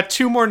right, we got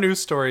 2 more news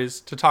stories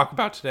to talk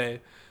about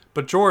today.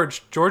 But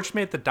George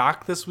made the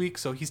doc this week,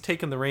 so he's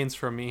taking the reins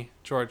from me.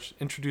 George,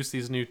 introduce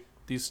these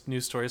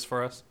news stories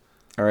for us.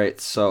 All right,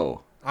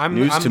 so I'm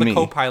news to the me.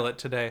 co-pilot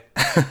today.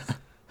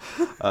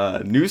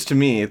 News to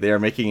me, they are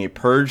making a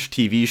Purge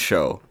TV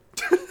show.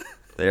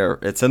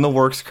 It's in the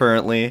works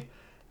currently,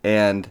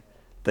 and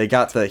they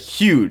got the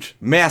huge,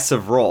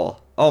 massive role.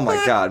 Oh my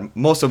god,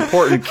 most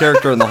important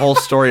character in the whole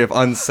story of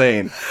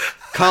Unsane.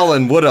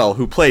 Colin Woodell,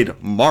 who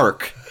played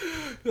Mark.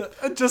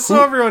 Just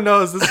so everyone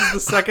knows, this is the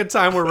second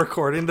time we're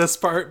recording this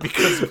part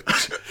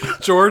because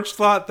George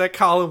thought that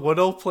Colin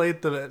Woodell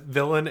played the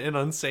villain in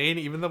Unsane,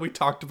 even though we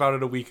talked about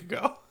it a week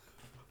ago.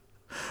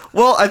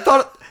 Well, I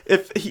thought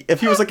if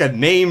he was like a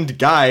named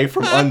guy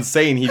from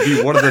Unsane, he'd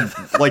be one of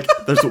the, like,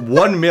 there's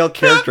one male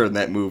character in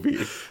that movie.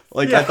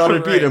 Like, Yeah, I thought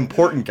it'd be right. an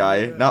important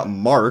guy, not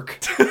Mark.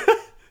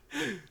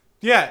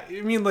 Yeah, I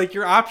mean, like,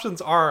 your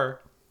options are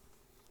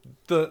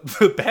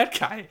the bad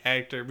guy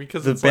actor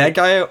because The it's bad like,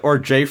 guy or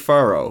Jay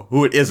Farrow,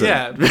 who it isn't.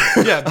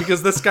 yeah,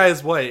 because this guy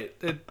is white.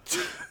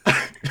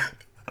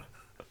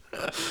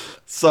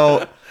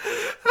 So,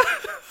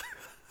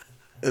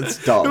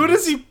 it's dumb.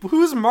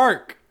 Who's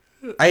Mark?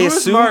 I Who's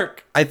assume.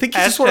 Mark? I think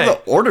he's just one of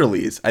the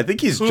orderlies. I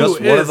think he's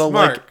just one is of the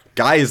Mark? like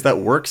guys that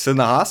works in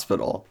the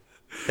hospital.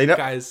 They know.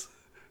 Guys,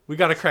 we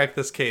gotta crack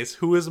this case.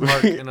 Who is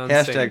Mark in Unsane?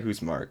 Hashtag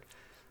who's Mark.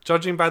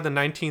 Judging by the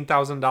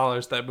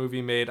 $19,000 that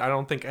movie made, I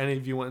don't think any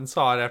of you went and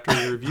saw it after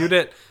you reviewed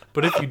it.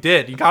 But if you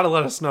did, you gotta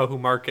let us know who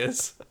Mark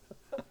is.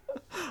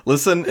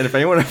 Listen, and if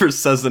anyone ever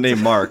says the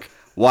name Mark,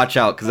 watch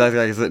out, because that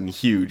guy's getting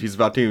huge. He's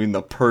about to be in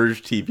the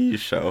Purge TV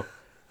show.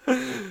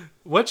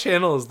 What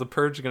channel is The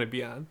Purge gonna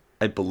be on?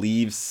 I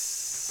believe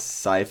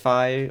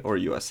Sci-Fi or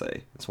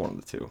USA. It's one of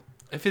the two.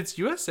 If it's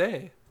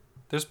USA,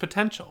 there's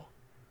potential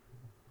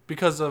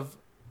because of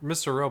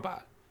Mr.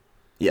 Robot.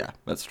 Yeah,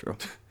 that's true.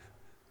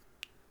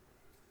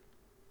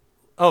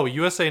 Oh,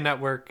 USA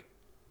Network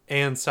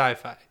and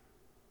Sci-Fi.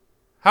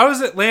 How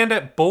does it land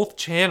at both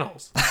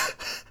channels?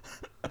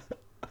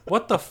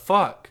 What the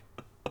fuck?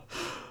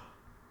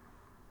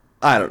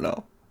 I don't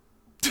know.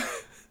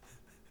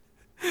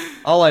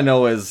 All I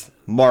know is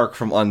Mark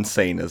from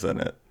Unsane is in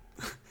it.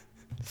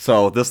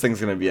 So this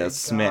thing's going to be a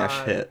smash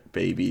God. hit,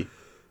 baby.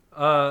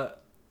 What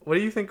do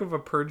you think of a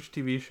Purge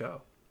TV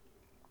show?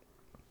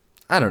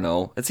 I don't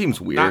know. It seems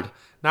weird.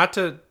 Not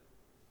to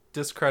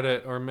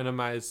discredit or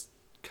minimize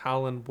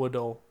Colin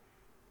Woodell.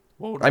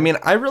 I mean,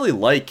 I really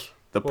like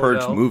the Purge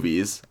Woodell.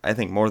 movies. I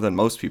think more than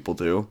most people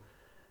do.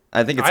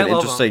 I think it's I an love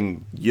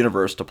interesting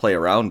universe to play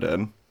around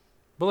in.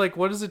 But like,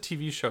 what is a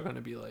TV show going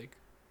to be like?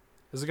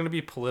 Is it going to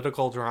be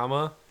political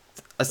drama?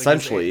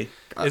 Essentially,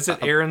 Is it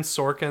Aaron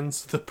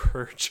Sorkin's The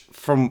Purge?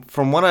 from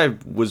what I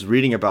was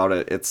reading about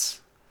it,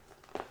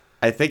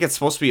 I think it's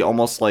supposed to be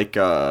almost like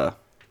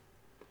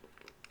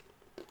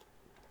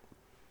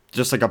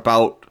just like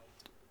about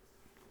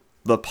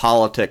the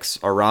politics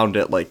around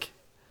it, like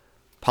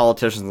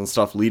politicians and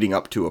stuff leading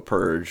up to a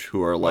purge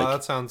who are like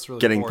That sounds really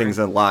getting boring. things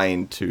in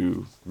line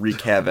to wreak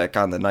havoc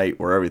on the night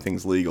where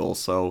everything's legal.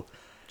 So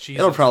Jesus,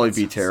 it'll probably that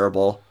be sounds-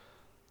 terrible,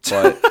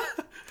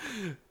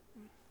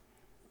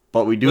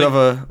 but we do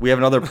have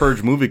another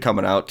Purge movie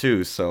coming out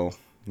too, so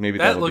maybe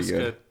That that'll looks be good.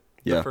 good.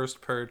 Yeah. The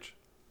first Purge.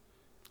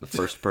 The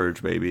first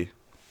Purge, baby.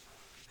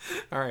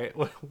 All right,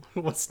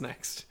 what's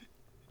next?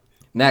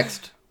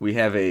 Next, we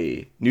have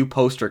a new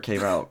poster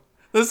came out.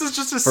 This is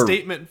just a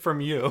statement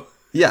from you.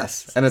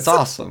 Yes, and it's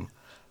awesome.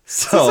 This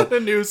So isn't a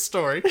news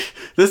story.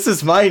 this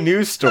is my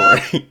news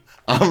story.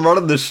 I'm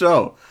running the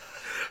show.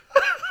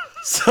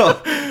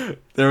 So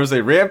there was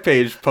a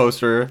Rampage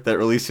poster that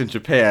released in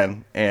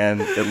Japan,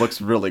 and it looks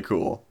really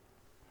cool.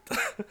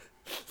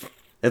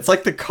 It's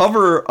like the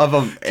cover of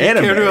an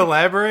anime. Care to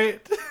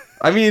elaborate?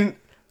 I mean,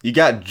 you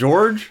got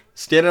George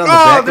standing on the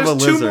Oh, back of a there's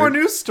lizard. 2 more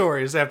news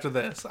stories after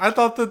this. I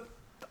thought that.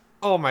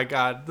 Oh my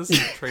god, this is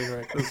a train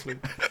wreck this week.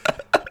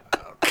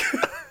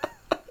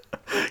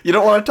 You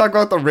don't want to talk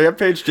about the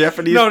Rampage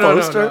Japanese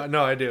poster?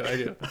 No, I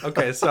do.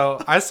 Okay,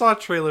 so I saw a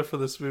trailer for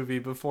this movie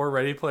before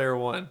Ready Player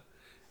One,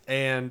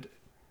 and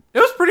it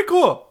was pretty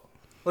cool.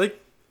 Like,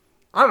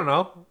 I don't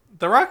know,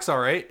 The Rock's all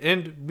right,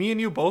 and me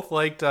and you both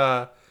liked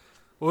what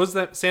was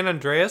that, San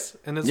Andreas,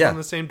 and it's Yeah. from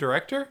the same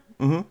director.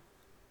 Mm-hmm.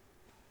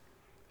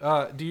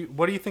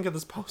 What do you think of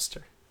this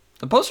poster?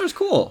 The poster's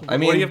cool. I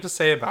mean, what do you have to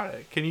say about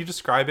it? Can you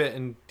describe it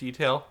in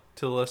detail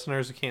to the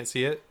listeners who can't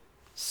see it?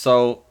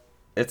 so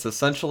it's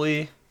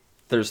essentially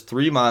there's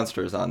 3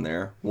 monsters on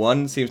there.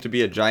 One seems to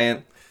be a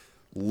giant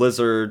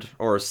lizard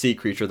or a sea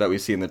creature that we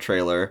see in the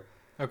trailer.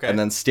 Okay. And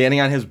then standing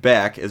on his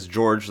back is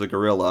George the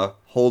gorilla,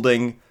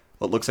 holding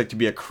what looks like to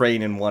be a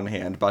crane in one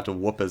hand, about to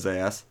whoop his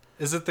ass.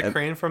 Is it the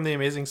crane from The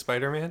Amazing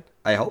Spider-Man?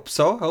 I hope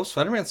so. I hope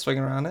Spider-Man's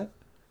swinging around it.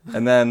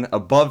 And then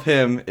above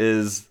him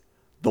is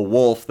the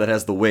wolf that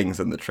has the wings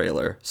in the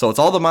trailer. So it's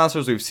all the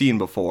monsters we've seen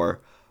before,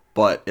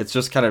 but it's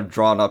just kind of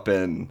drawn up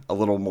in a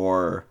little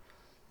more,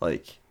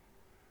 like,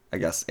 I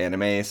guess,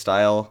 anime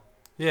style.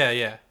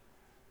 Yeah.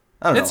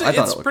 I don't know. I thought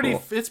it's it looked pretty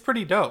cool. it's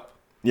pretty dope.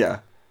 Yeah.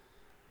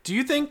 Do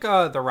you think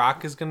The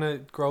Rock is gonna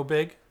grow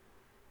big?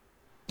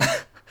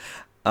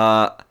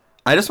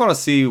 I just want to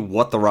see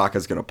what The Rock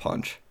is gonna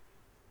punch.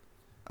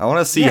 I want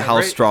to see Yeah, how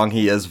right. strong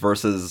he is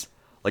versus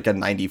like a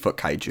 90-foot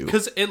kaiju.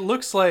 Because it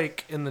looks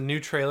like in the new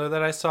trailer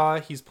that I saw,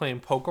 he's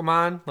playing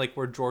Pokemon, like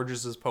where George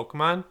is his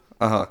Pokemon.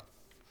 Uh-huh.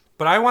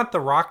 But I want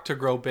The Rock to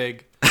grow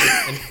big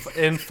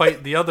and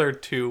fight the other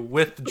two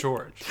with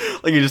George.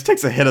 Like he just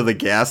takes a hit of the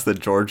gas that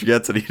George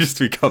gets and he just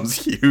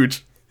becomes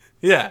huge.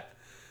 Yeah.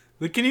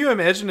 Like, can you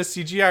imagine a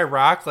CGI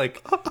Rock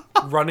like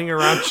running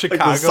around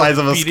Chicago, size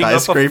of a beating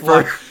up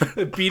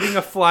skyscraper? beating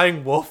a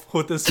flying wolf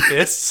with his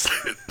fists?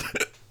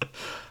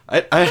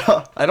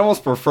 I'd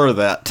almost prefer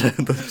that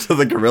to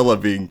the gorilla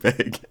being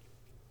big.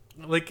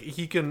 Like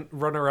he can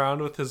run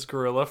around with his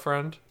gorilla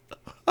friend.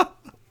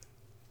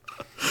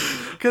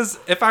 Because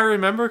if I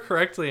remember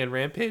correctly in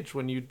Rampage,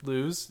 when you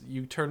lose,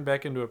 you turn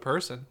back into a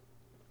person.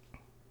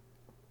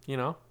 You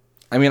know?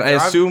 I mean, I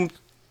assume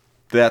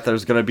that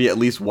there's going to be at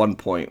least one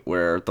point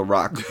where The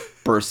Rock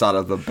bursts out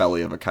of the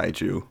belly of a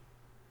kaiju.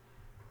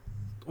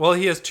 Well,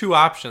 he has two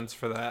options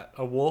for that: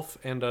 a wolf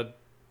and a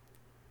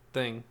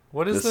thing.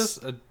 What is this?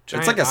 A giant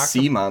It's like a octopus?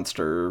 sea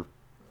monster.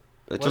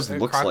 It What, just a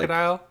looks like,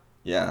 crocodile?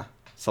 yeah,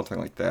 something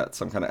like that.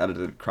 Some kind of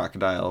edited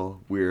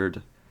crocodile.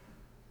 Weird.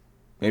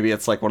 Maybe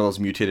it's like one of those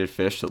mutated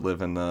fish that live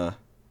in the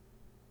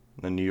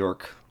New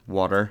York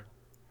water.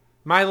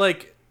 My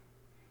like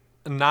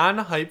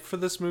non-hype for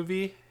this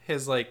movie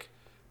has like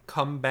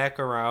come back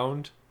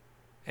around,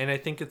 and I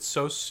think it's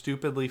so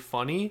stupidly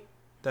funny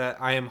that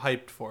I am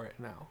hyped for it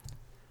now.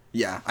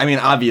 Yeah, I mean,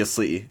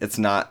 obviously, it's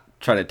not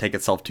trying to take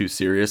itself too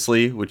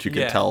seriously, which you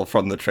can Yeah. tell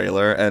from the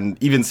trailer. And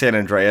even San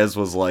Andreas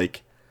was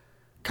like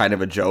kind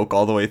of a joke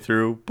all the way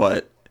through,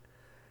 but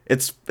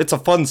it's a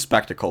fun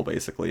spectacle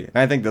basically. And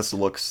I think this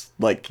looks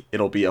like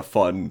it'll be a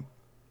fun,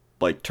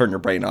 like, turn your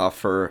brain off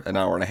for an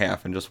hour and a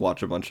half and just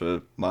watch a bunch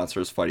of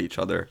monsters fight each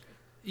other.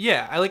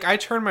 Yeah, I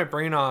turned my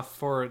brain off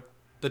for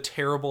the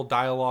terrible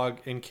dialogue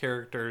and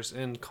characters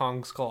in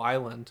Kong Skull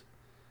Island.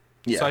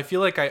 Yeah, So I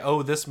feel like I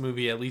owe this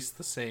movie at least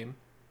the same.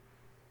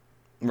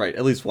 right.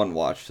 At least one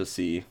watch to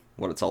see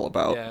what it's all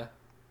about. Yeah.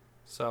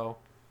 So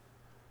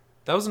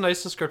that was a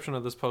nice description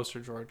of this poster,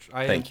 George.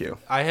 Thank you.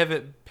 I have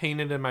it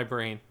painted in my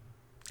brain.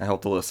 I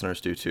hope the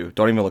listeners do too.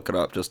 Don't even look it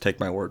up. Just take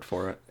my word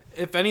for it.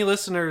 If any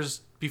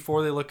listeners,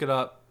 before they look it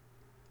up,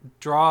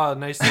 draw a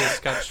nice little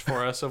sketch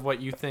for us of what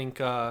you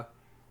think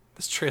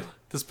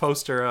this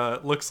poster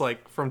looks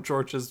like from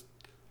George's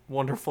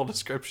wonderful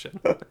description.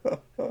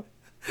 All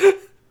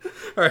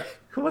right,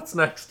 what's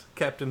next,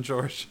 Captain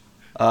George?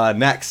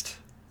 Next,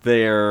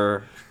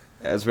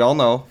 as we all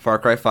know, Far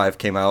Cry 5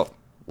 came out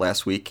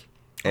last week.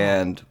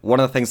 And one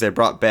of the things they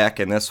brought back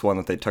in this one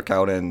that they took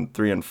out in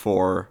 3 and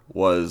 4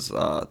 was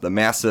the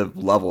massive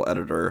level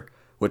editor,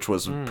 which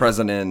was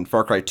present in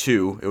Far Cry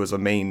 2. It was a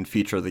main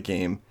feature of the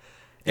game.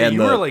 Yeah, And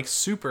you were like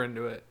super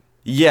into it.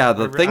 yeah,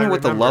 the I thing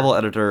with the remember. level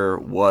editor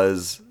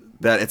was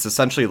that it's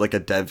essentially like a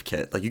dev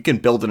kit. Like you can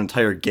build an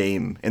entire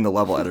game in the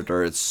level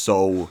editor. It's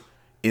so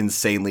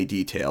insanely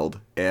detailed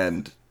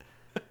and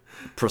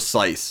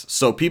precise.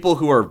 So people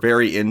who are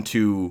very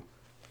into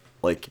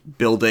like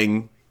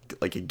building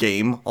like a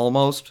game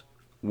almost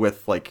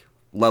with like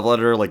level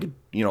editor, like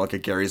like a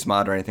Gary's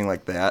Mod or anything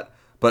like that,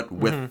 but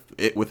with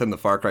it within the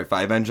Far Cry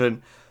 5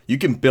 engine, you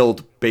can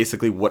build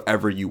basically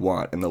whatever you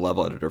want in the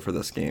level editor for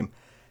this game.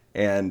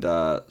 And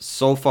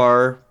so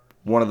far,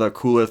 one of the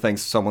cooler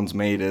things someone's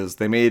made is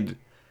they made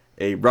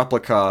a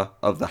replica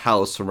of the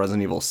house from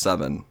Resident Evil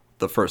 7,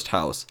 the first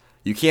house.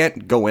 You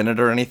can't go in it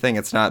or anything.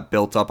 It's not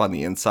built up on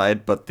the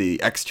inside, but the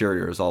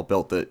exterior is all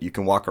built that you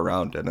can walk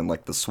around in and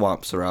like the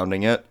swamp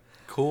surrounding it.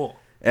 Cool.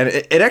 And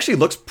it actually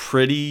looks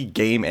pretty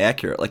game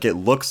accurate. Like it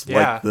looks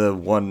Yeah. like the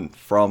one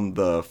from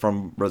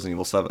Resident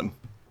Evil 7.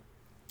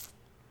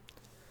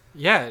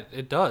 Yeah,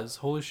 it does.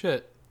 Holy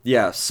shit.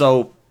 Yeah,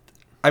 so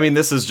I mean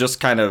this is just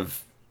kind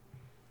of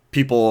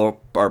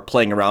people are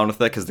playing around with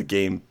it because the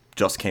game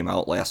just came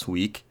out last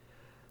week.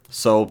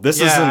 So this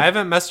Yeah, isn't I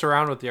haven't messed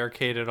around with the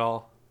arcade at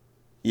all.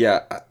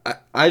 Yeah,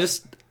 I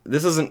just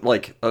this isn't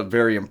like a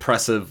very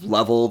impressive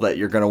level that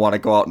you're gonna want to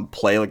go out and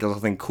play. Like there's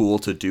nothing cool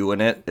to do in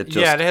it. It just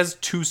Yeah, it has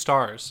 2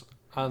 stars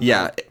on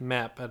Yeah. the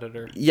map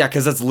editor. Yeah,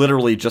 because it's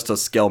literally just a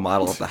scale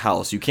model of the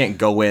house. You can't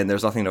go in.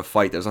 There's nothing to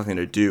fight. There's nothing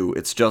to do.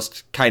 It's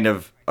just kind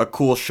of a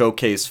cool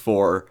showcase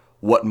for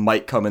what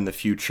might come in the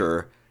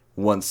future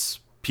once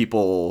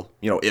people,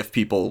 if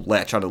people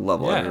latch onto the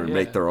level Yeah, and yeah.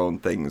 make their own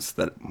things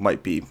that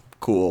might be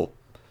cool.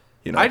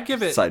 I'd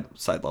give it- side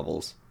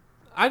levels.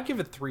 I'd give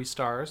it 3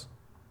 stars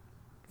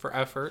for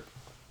effort.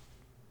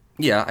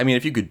 Yeah, I mean,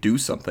 if you could do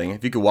something,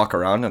 if you could walk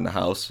around in the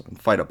house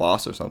and fight a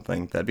boss or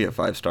something, that'd be a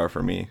 5-star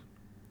for me.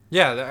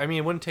 Yeah, I mean,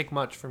 it wouldn't take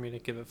much for me to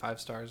give it 5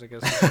 stars, I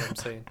guess is what I'm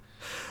saying.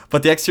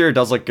 But the exterior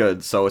does look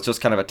good, so it's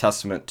just kind of a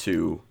testament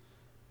to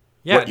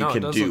Yeah, what you no, it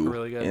can does do look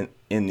really good.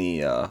 in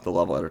the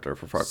level editor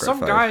for Far Cry Some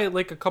 5. guy,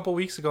 like, a couple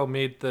weeks ago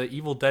made the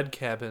Evil Dead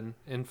cabin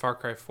in Far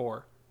Cry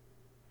 4.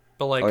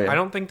 But like, Oh, yeah. I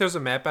don't think there's a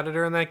map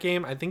editor in that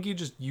game. I think you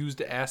just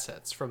used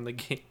assets from the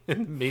game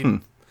and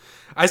made.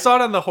 I saw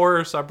it on the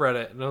horror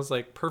subreddit, and I was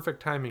like,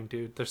 perfect timing,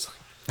 dude. There's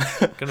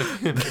like gonna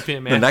be a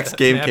The next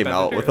game map came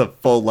out editor. with a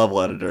full level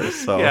editor,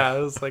 so Yeah, I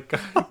was like,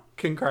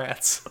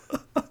 congrats.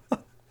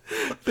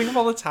 Think of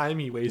all the time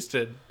he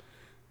wasted.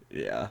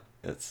 yeah,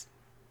 it's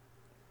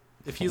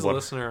If he's a What-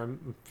 listener,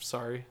 I'm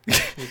sorry. You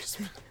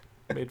just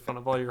made fun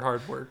of all your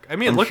hard work. I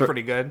mean, it I'm looked sure-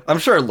 pretty good. I'm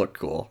sure it looked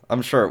cool.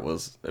 I'm sure it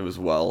was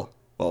well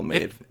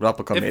made. If-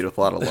 Replica if- made with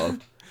a lot of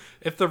love.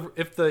 If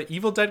the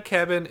Evil Dead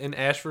cabin in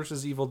Ash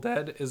vs. Evil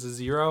Dead is a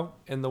 0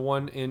 and the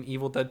one in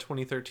Evil Dead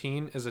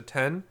 2013 is a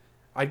 10,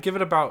 I'd give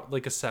it about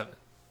like a 7.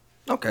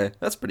 Okay,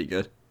 that's pretty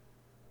good.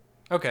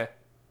 Okay.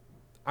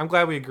 I'm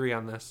glad we agree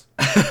on this.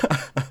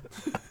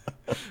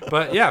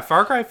 But yeah,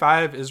 Far Cry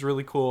 5 is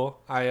really cool.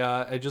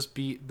 I just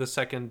beat the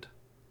second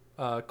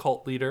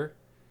cult leader.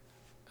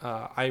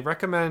 I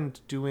recommend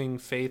doing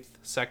Faith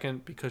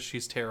second because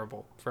she's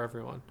terrible for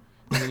everyone.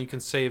 And then you can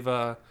save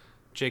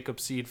Jacob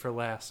Seed for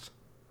last.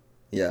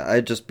 Yeah, I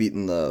had just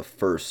beaten the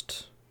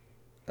first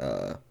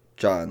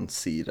John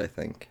Seed, I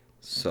think.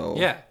 So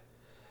Yeah.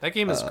 That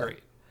game is great.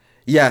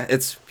 yeah,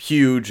 it's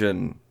huge,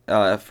 and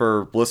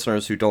for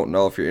listeners who don't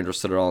know, if you're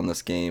interested at all in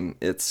this game,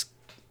 it's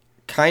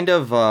kind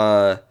of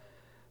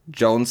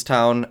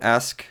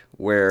Jonestown-esque,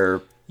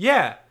 where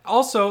Yeah.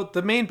 Also,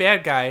 the main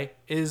bad guy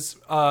is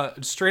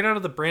straight out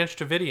of the Branch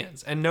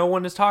Davidians, and no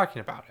one is talking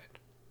about it.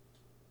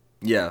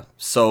 yeah,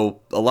 so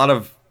a lot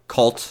of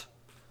cult,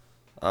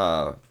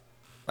 I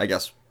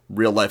guess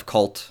real life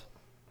cult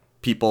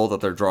people that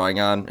they're drawing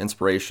on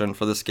inspiration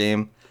for this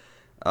game.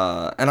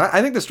 And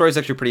I think the story is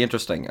actually pretty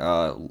interesting.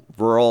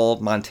 Rural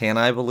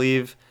Montana, I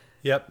believe.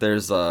 Yep.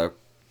 There's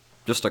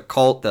just a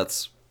cult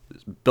that's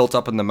built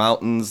up in the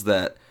mountains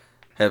that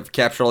have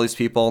captured all these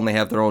people, and they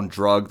have their own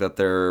drug that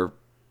they're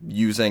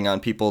using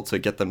on people to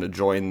get them to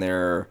join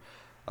their,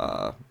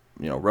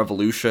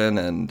 revolution.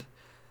 And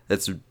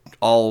it's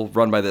all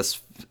run by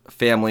this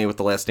family with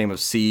the last name of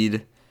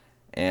Seed.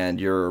 And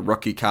you're a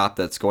rookie cop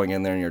that's going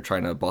in there and you're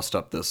trying to bust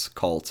up this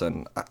cult.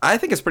 And I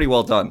think it's pretty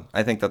well done.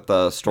 I think that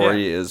the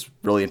story is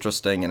really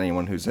interesting, and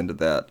anyone who's into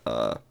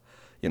that,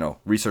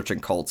 researching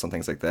cults and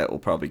things like that will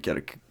probably get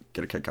a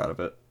kick out of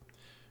it.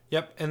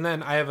 Yep, and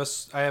then I have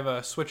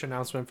a Switch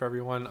announcement for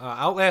everyone.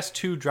 Outlast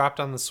 2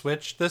 dropped on the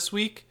Switch this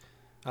week,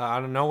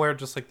 out of nowhere,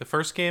 just like the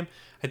first game.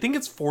 I think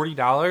it's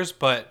 $40,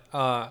 but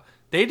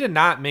they did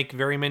not make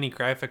very many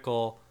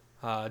graphical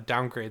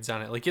downgrades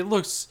on it. Like it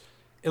looks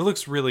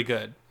really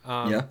good.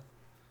 Yeah.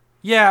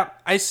 Yeah,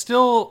 I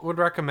still would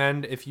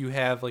recommend if you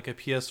have like a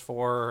PS4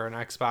 or an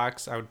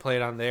Xbox, I would play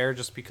it on there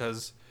just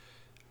because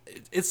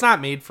it's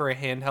not made for a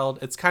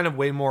handheld. It's kind of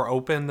way more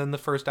open than the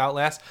first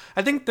Outlast.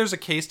 I think there's a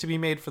case to be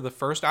made for the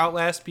first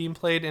Outlast being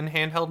played in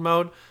handheld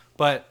mode,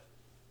 but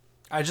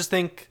I just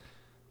think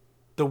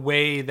the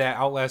way that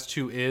Outlast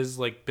 2 is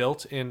like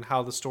built in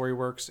how the story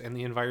works and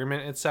the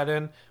environment it's set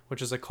in,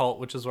 which is a cult,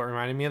 which is what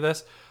reminded me of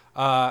this.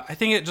 I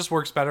think it just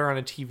works better on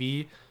a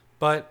TV.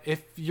 But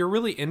if you're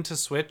really into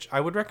Switch,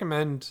 I would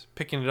recommend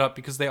picking it up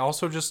because they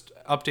also just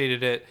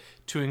updated it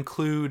to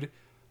include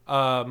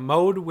a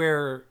mode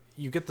where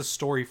you get the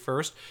story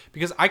first.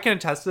 Because I can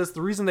attest to this.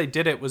 The reason they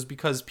did it was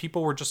because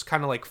people were just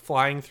kind of like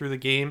flying through the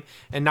game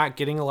and not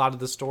getting a lot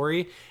of the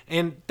story.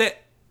 And that's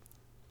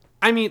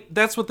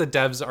what the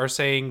devs are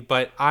saying.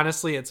 But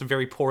honestly, it's a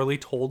very poorly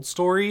told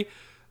story.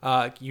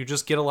 You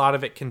just get a lot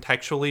of it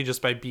contextually just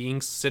by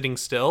sitting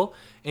still.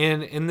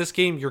 And in this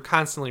game, you're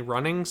constantly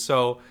running.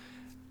 So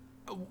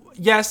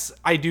yes,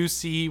 I do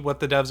see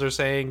what the devs are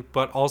saying,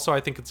 but also I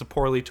think it's a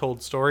poorly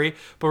told story.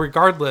 But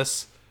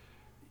regardless,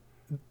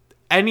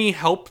 any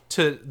help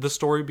to the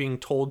story being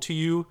told to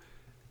you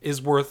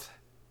is worth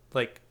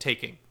like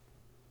taking.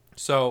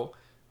 So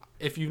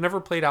if you've never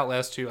played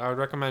Outlast 2, I would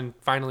recommend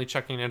finally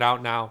checking it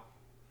out now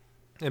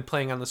and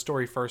playing on the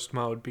story first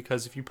mode,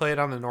 because if you play it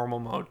on the normal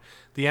mode,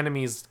 the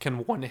enemies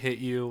can one hit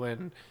you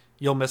and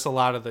you'll miss a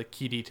lot of the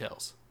key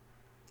details.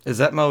 Is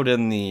that mode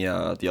in the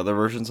other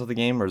versions of the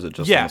game, or is it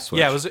just on the Switch?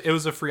 Yeah, it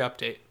was a free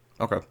update.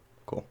 Okay,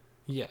 cool.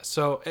 Yeah,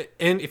 so,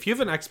 and if you have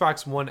an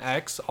Xbox One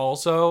X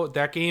also,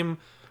 that game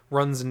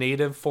runs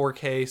native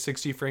 4K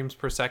 60 frames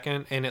per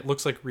second, and it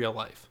looks like real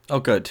life. Oh,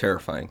 good.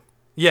 Terrifying.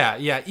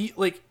 Yeah.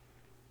 Like,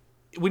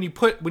 when you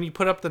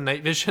put up the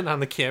night vision on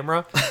the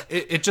camera,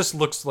 it just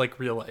looks like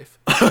real life.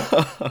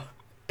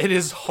 It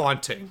is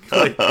haunting.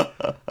 Like,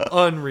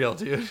 unreal,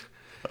 dude.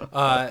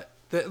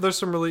 There's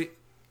some really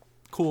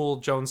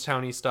cool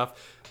Jonestown-y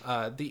stuff.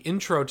 The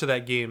intro to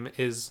that game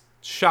is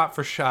shot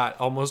for shot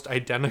almost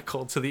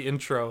identical to the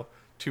intro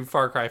to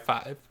Far Cry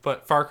 5,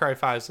 but Far Cry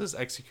 5 is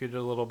executed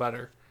a little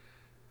better.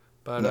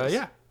 But nice.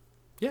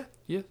 Yeah.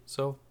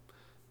 So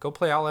go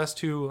play Outlast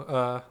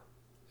 2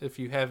 if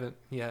you haven't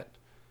yet.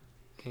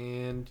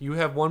 And you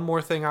have one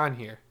more thing on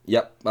here.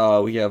 Yep.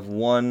 We have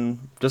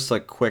one, just a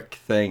quick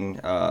thing.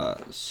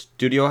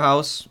 Studio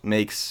House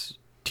makes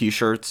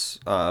T-shirts,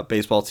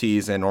 baseball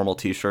tees, and normal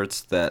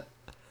T-shirts that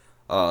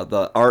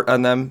the art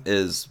on them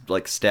is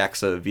like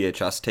stacks of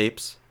VHS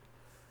tapes.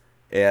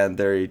 And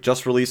they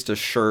just released a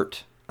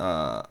shirt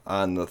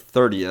on the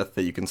 30th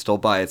that you can still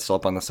buy. It's still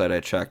up on the site I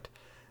checked.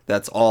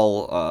 That's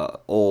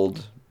all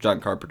old John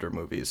Carpenter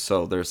movies.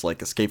 So there's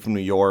like Escape from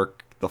New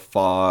York, The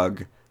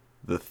Fog,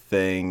 The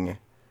Thing,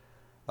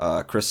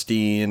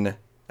 Christine,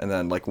 and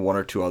then like one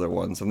or two other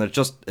ones. And it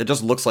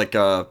just looks like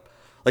the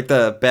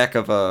back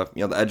of the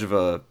edge of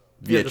a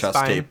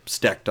VHS tape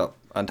stacked up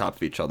on top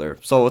of each other.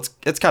 So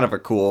it's kind of a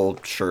cool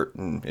shirt,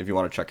 and if you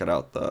want to check it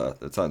out,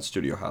 it's on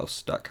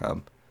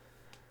studiohouse.com.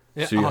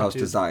 Yeah,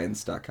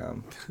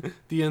 StudioHouseDesigns.com.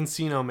 The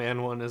Encino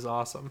Man one is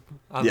awesome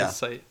on the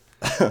site.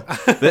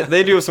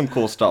 they do some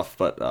cool stuff,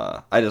 but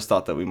I just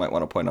thought that we might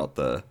want to point out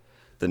the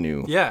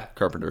new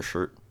Carpenter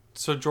shirt.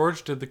 So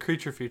George did the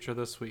creature feature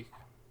this week.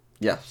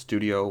 Yeah,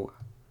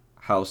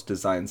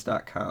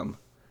 StudioHouseDesigns.com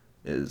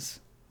is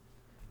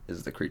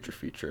the creature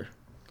feature.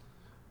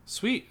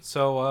 Sweet.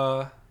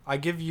 So I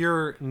give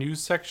your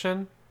news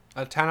section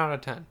a 10 out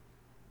of 10.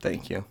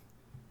 Thank you.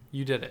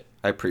 You did it.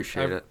 I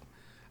appreciate it.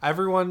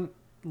 Everyone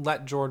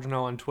let George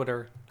know on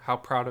Twitter how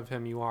proud of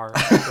him you are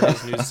for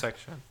his news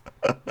section.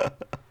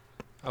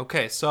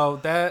 Okay, so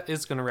that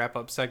is going to wrap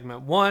up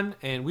segment 1,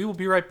 and we will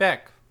be right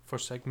back for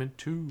segment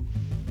 2.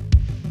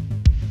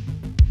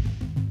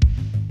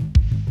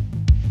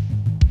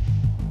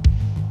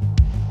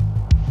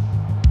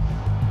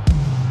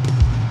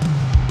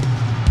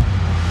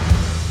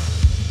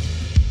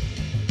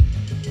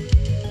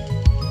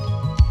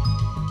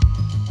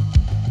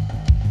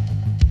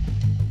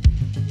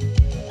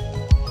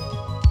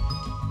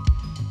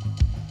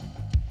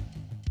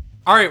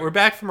 All right, we're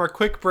back from our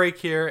quick break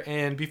here,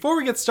 and before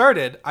we get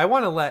started, I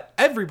want to let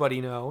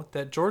everybody know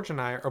that George and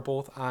I are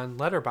both on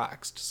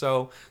Letterboxd.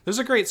 So there's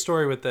a great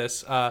story with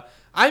this.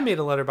 I made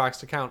a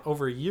Letterboxd account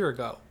over a year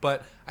ago,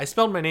 but I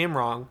spelled my name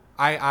wrong,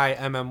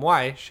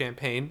 IIMMY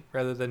Champagne,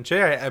 rather than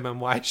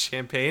JIMMY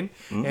Champagne,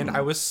 and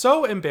I was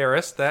so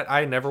embarrassed that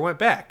I never went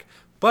back.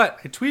 But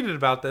I tweeted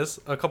about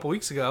this a couple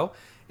weeks ago,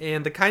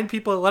 and the kind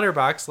people at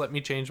Letterboxd let me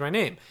change my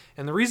name.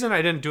 And the reason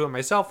I didn't do it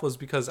myself was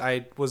because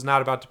I was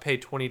not about to pay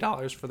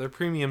 $20 for their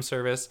premium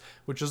service,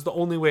 which is the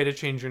only way to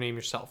change your name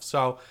yourself.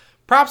 So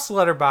props to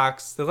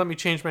Letterboxd. They let me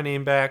change my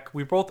name back.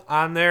 We're both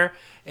on there,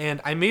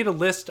 and I made a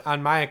list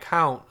on my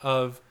account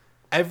of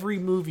every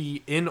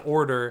movie in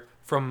order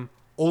from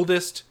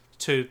oldest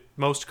to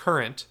most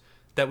current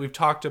that we've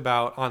talked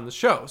about on the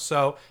show.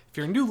 So if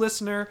you're a new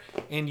listener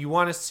and you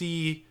want to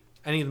see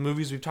any of the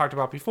movies we've talked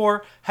about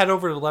before, head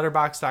over to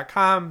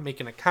letterboxd.com,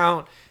 make an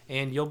account,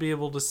 and you'll be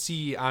able to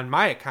see on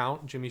my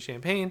account, Jimmy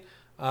Champagne,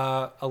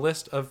 a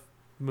list of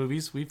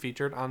movies we've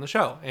featured on the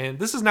show. And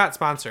this is not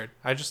sponsored.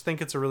 I just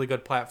think it's a really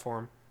good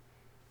platform.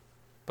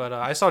 But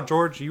I saw,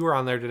 George, you were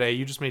on there today.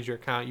 You just made your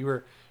account. You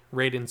were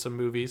rating some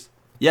movies.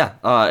 Yeah,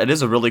 it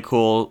is a really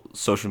cool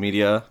social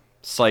media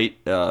site.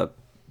 I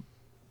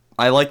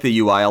like the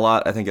UI a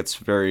lot. I think it's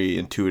very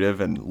intuitive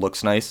and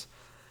looks nice.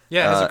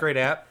 Yeah, it has a great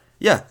app.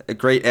 Yeah, a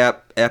great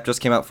app. App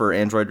just came out for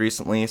Android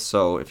recently,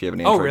 so if you have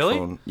an Android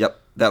phone, yep,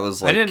 that was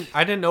like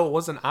I didn't know it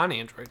wasn't on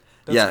Android.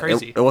 That's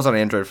crazy. It was on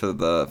Android for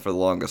the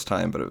longest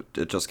time, but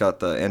it just got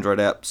the Android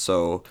app.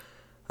 So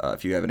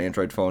if you have an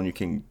Android phone, you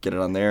can get it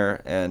on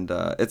there, and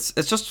it's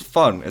just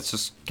fun. It's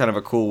just kind of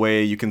a cool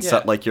way you can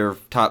set like your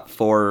top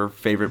 4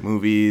 favorite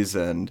movies,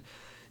 and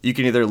you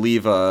can either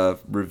leave a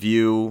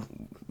review,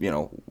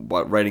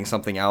 writing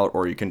something out,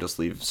 or you can just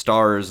leave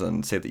stars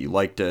and say that you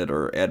liked it,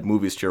 or add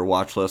movies to your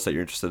watch list that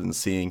you're interested in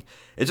seeing.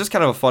 It's just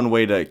kind of a fun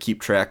way to keep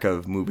track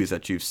of movies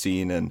that you've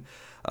seen, and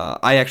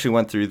I actually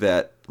went through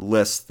that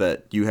list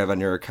that you have on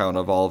your account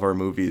of all of our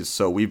movies,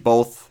 so we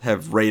both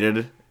have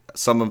rated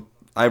some of.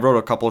 I wrote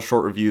a couple of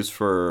short reviews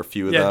for a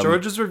few of them. Yeah,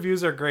 George's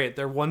reviews are great.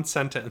 They're one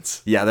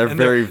sentence. Yeah, they're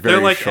very they're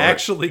like short.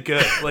 Actually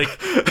good. Like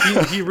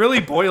he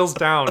really boils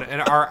down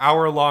our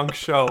hour-long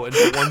show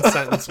into one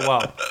sentence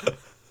well.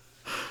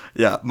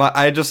 Yeah,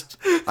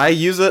 I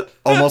use it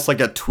almost like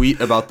a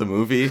tweet about the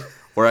movie,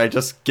 where I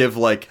just give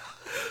like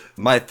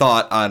my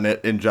thought on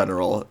it in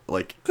general,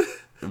 like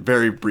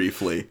very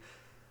briefly,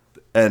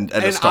 and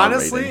a star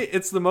honestly, rating.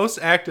 It's the most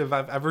active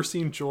I've ever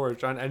seen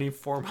George on any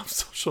form of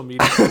social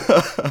media.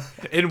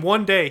 In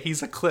one day,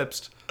 he's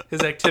eclipsed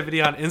his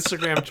activity on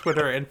Instagram,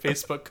 Twitter, and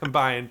Facebook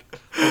combined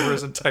over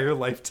his entire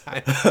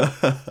lifetime.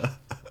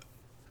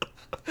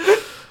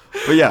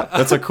 But yeah,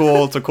 it's a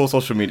cool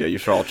social media. You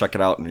should all check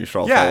it out, and you should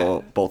all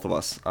follow both of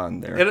us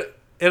on there.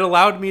 It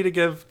allowed me to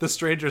give The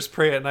Strangers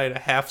Pray at Night a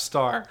 0.5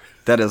 star.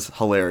 That is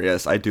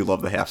hilarious. I do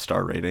love the 0.5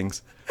 star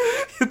ratings.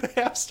 The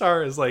 0.5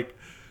 star is like,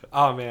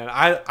 oh man,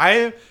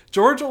 I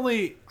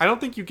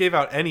don't think you gave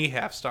out any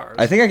 0.5 stars.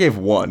 I think I gave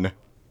 1.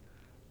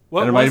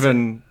 What and it might have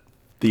been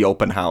the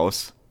open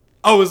house.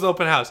 Oh, it was the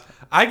open house.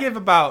 I gave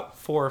about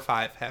 4 or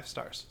 5 0.5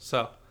 stars.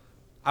 So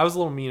I was a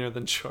little meaner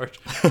than George.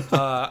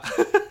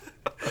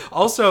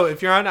 Also,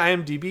 if you're on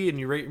IMDb and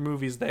you rate your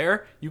movies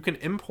there, you can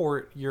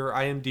import your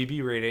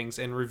IMDb ratings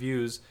and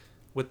reviews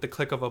with the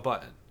click of a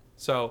button.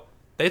 So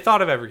they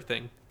thought of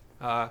everything.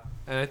 And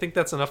I think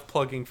that's enough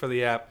plugging for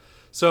the app.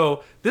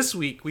 So this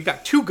week, we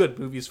got 2 good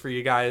movies for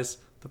you guys.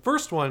 The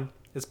first one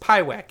is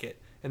Pyewacket,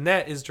 and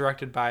that is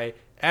directed by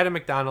Adam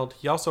McDonald.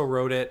 He also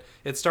wrote it.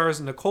 It stars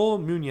Nicole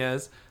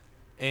Munoz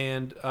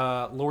and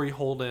Laurie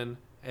Holden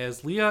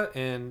as Leah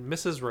and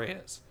Mrs.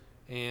 Reyes.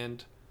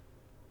 And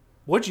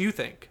what'd you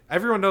think?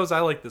 Everyone knows I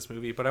like this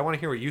movie, but I want to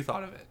hear what you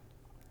thought of it.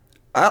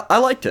 I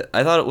liked it.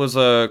 I thought it was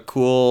a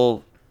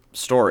cool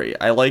story.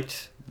 I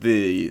liked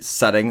the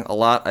setting a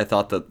lot. I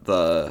thought that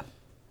the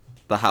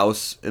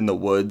house in the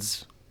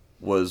woods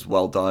was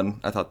well done.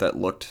 I thought that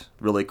looked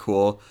really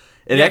cool.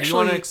 Do you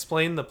want to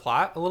explain the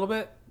plot a little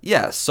bit?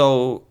 Yeah,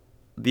 so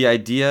the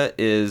idea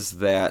is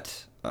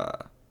that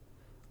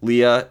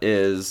Leah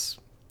is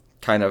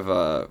kind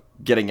of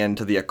getting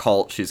into the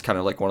occult. She's kind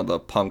of like one of the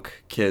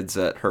punk kids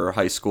at her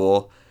high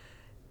school.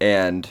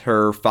 And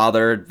her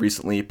father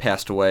recently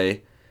passed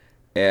away.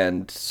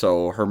 And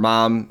so her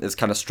mom is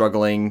kind of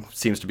struggling,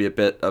 seems to be a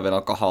bit of an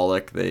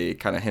alcoholic. They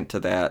kind of hint to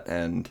that.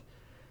 And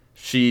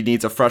she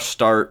needs a fresh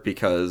start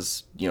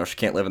because, she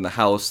can't live in the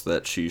house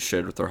that she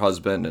shared with her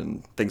husband.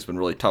 And things have been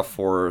really tough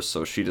for her.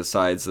 So she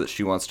decides that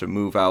she wants to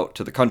move out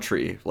to the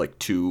country, like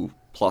 2+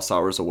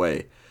 hours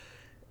away.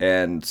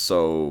 And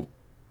so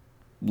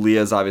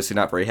Leah's obviously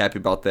not very happy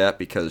about that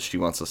because she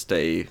wants to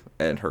stay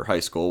in her high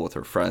school with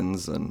her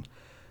friends and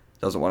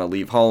doesn't want to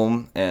leave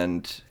home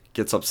and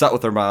gets upset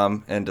with her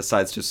mom and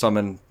decides to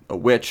summon a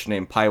witch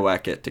named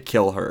Pyewacket to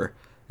kill her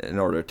in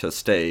order to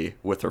stay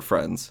with her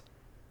friends.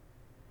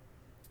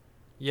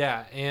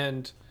 Yeah,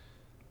 and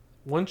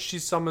once she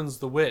summons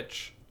the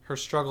witch, her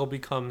struggle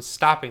becomes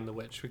stopping the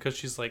witch because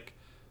she's like,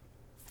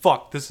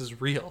 fuck, this is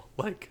real.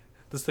 Like,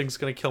 this thing's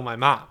going to kill my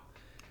mom.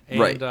 And,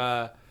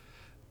 right.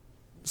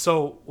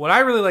 So what I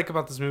really like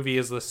about this movie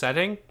is the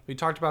setting. We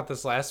talked about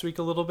this last week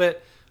a little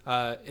bit.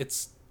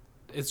 It's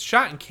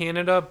shot in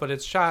Canada, but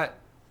it's shot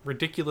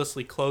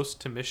ridiculously close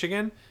to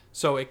Michigan.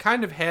 So it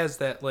kind of has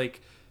that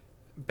like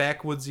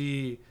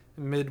backwoodsy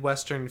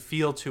Midwestern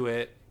feel to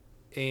it.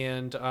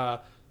 And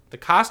the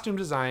costume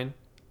design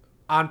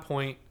on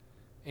point,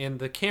 and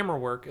the camera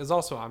work is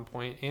also on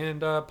point.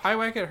 And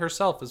Pyewacket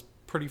herself is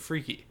pretty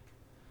freaky.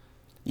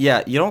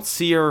 Yeah, you don't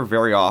see her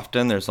very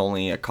often. There's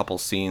only a couple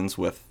scenes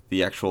with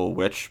the actual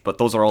witch, but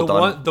those are all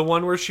done. The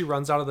one where she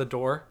runs out of the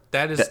door.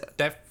 That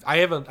I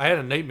had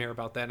a nightmare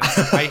about that.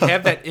 I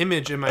have that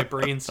image in my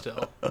brain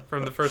still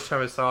from the first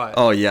time I saw it.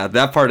 Oh yeah,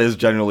 that part is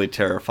genuinely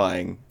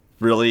terrifying.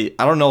 Really,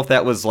 I don't know if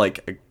that was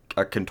like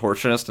a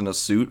contortionist in a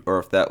suit or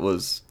if that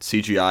was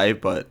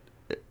CGI, but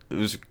it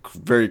was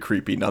very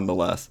creepy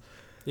nonetheless.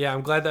 Yeah,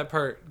 I'm glad that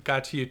part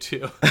got to you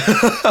too.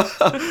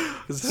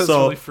 Because that's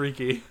really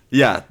freaky.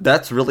 Yeah,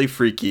 that's really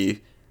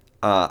freaky.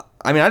 I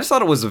just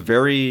thought it was a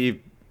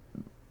very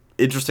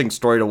interesting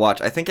story to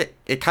watch. I think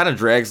it kind of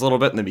drags a little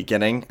bit in the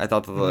beginning. I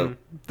thought that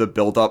the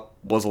build-up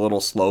was a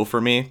little slow for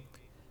me.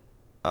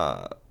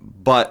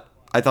 But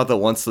I thought that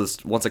once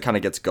it kind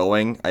of gets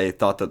going, I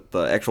thought that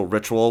the actual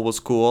ritual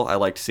was cool. I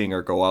liked seeing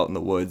her go out in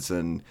the woods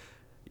and,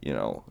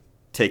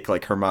 take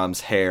like her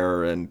mom's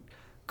hair and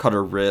cut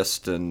her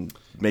wrist and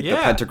make the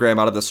pentagram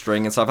out of the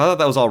string and stuff. I thought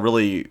that was all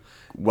really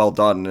well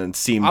done and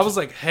seemed... I was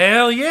like,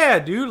 hell yeah,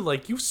 dude.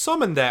 Like, you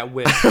summoned that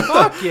witch.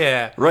 Fuck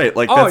yeah. Right.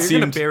 Like, you're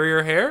going to bury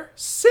her hair?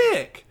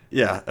 Sick.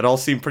 Yeah, it all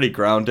seemed pretty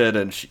grounded,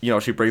 and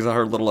she brings out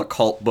her little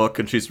occult book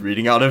and she's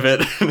reading out of it,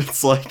 and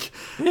it's like...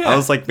 Yeah, I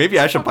was like, maybe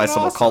I should buy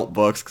some occult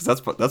books,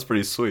 because that's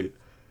pretty sweet.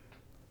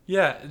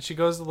 Yeah, and she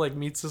goes to, like,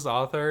 meets this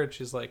author, and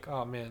she's like,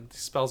 oh, man,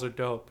 these spells are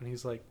dope. And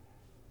he's like,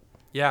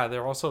 yeah,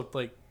 they're also,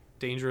 like,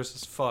 dangerous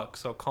as fuck,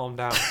 so calm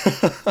down.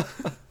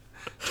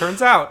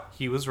 Turns out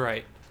he was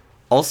right.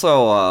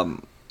 Also,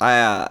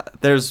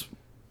 there's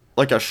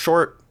like a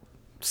short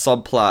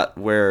subplot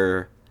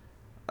where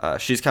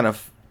she's kind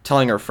of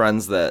telling her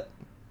friends that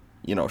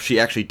she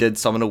actually did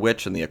summon a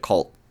witch and the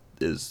occult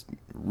is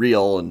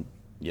real, and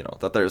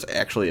that there's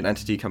actually an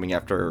entity coming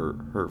after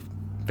her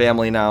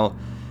family now.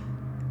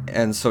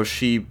 And so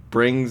she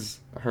brings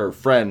her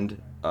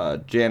friend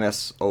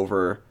Janice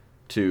over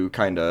to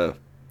kind of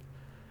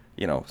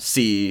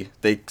see.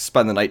 They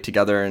spend the night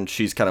together, and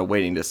she's kind of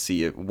waiting to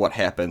see what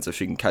happens, if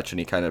she can catch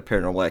any kind of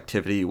paranormal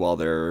activity while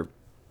they're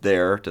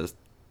there, just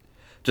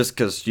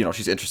because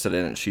she's interested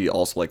in it. She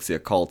also likes the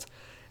occult,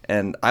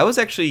 and I was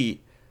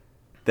actually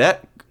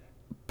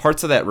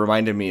parts of that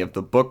reminded me of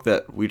the book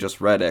that we just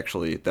read,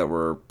 actually, that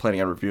we're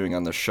planning on reviewing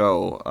on the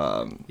show.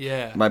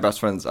 My Best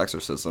Friend's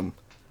Exorcism.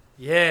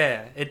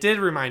 Yeah, it did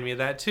remind me of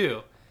that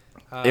too.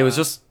 It was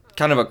just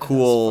kind of a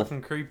cool, it was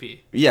fucking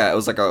creepy. Yeah, it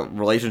was like a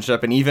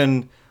relationship, and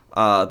even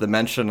the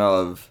mention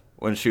of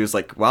when she was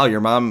like, wow, your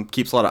mom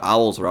keeps a lot of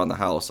owls around the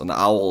house, and the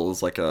owl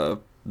is like a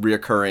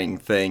reoccurring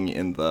thing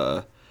in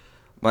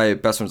My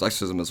Best Friend's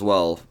Exorcism as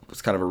well.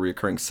 It's kind of a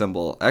reoccurring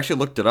symbol. I actually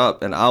looked it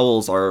up, and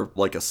owls are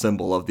like a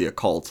symbol of the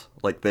occult.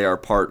 Like, they are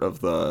part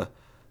of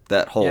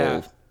that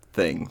whole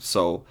thing.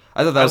 So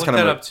I thought that was kind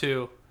of... I looked that up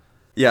too.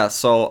 Yeah,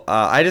 so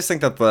I just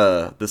think that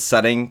the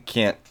setting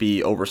can't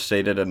be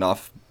overstated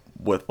enough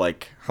with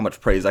like how much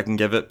praise I can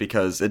give it,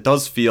 because it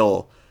does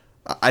feel...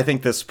 I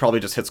think this probably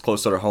just hits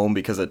closer to home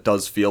because it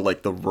does feel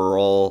like the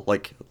rural,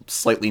 like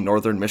slightly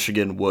northern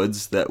Michigan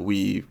woods that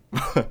we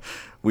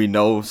we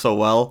know so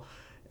well.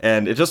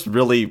 And it just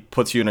really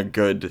puts you in a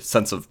good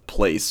sense of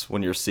place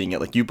when you're seeing it.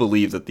 Like, you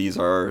believe that these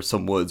are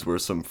some woods where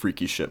some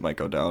freaky shit might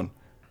go down.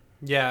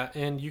 Yeah,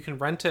 and you can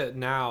rent it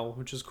now,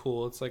 which is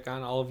cool. It's like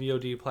on all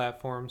VOD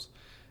platforms.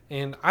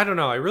 And I don't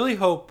know, I really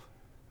hope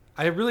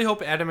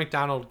Adam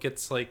McDonald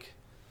gets like,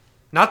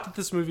 not that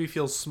this movie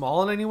feels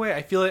small in any way.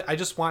 I feel like I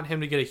just want him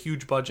to get a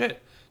huge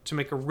budget to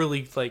make a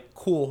really like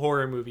cool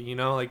horror movie, you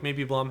know? Like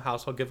maybe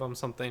Blumhouse will give him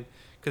something,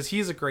 cuz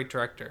he's a great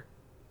director.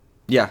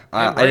 Yeah,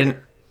 I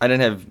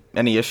didn't have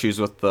any issues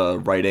with the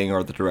writing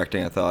or the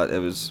directing. I thought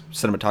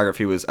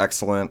cinematography was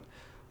excellent.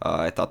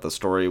 I thought the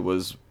story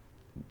was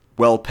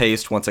well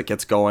paced once it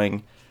gets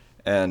going,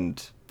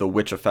 and the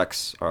witch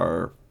effects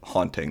are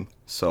haunting.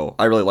 So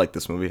I really liked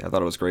this movie. I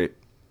thought it was great.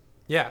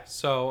 Yeah.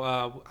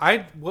 So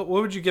what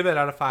would you give it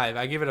out of 5?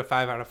 I gave it a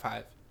 5 out of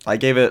 5. I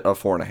gave it a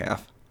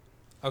 4.5.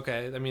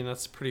 Okay, I mean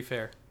that's pretty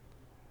fair.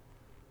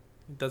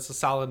 That's a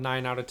solid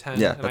 9 out of 10.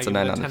 Yeah, and that's I a give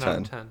 9 it out of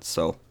 10. 10.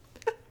 So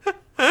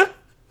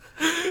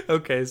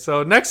Okay,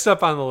 so next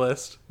up on the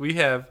list, we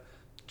have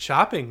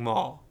Chopping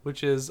Mall,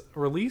 which is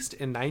released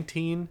in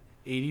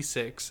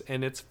 1986,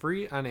 and it's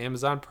free on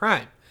Amazon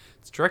Prime.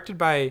 It's directed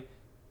by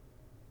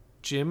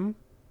Jim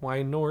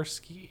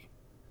Wynorski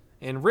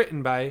and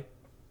written by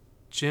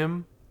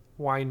Jim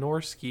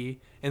Wynorski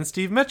and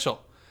Steve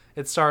Mitchell.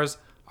 It stars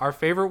our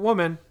favorite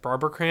woman,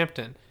 Barbara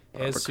Crampton,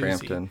 as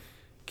Susie,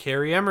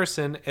 Carrie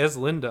Emerson as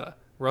Linda,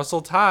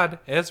 Russell Todd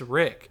as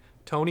Rick,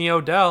 Tony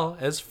O'Dell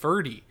as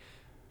Ferdy,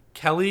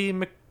 Kelly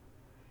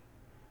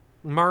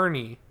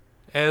McMarney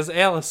as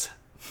Alice.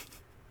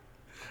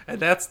 And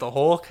that's the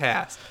whole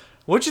cast.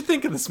 What'd you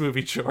think of this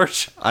movie,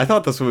 George? I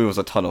thought this movie was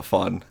a ton of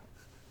fun.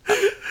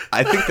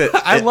 I think that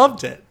I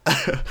loved it.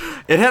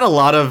 It had a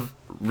lot of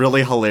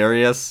really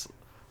hilarious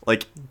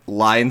like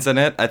lines in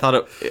it. I thought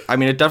it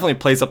definitely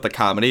plays up the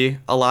comedy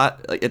a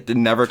lot. Like, it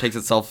never takes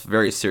itself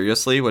very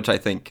seriously, which I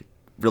think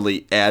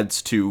really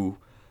adds to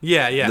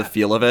the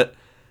feel of it.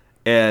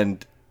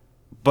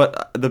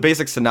 But the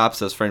basic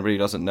synopsis, for anybody who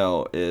doesn't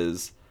know,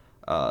 is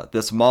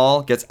this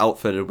mall gets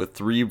outfitted with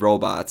 3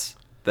 robots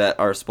that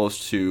are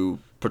supposed to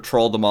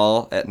patrol the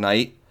mall at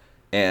night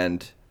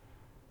and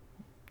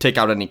take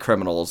out any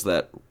criminals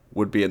that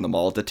would be in the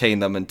mall, detain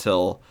them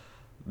until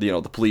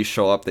the police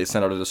show up. They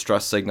send out a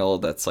distress signal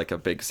that's like a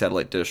big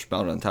satellite dish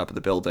mounted on top of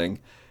the building,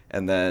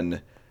 and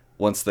then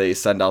once they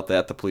send out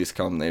that, the police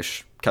come, they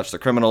catch the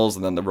criminals,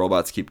 and then the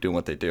robots keep doing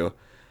what they do.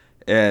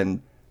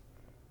 And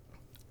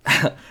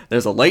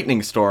there's a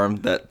lightning storm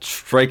that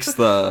strikes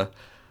the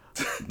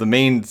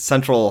main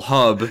central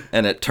hub,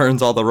 and it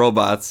turns all the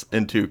robots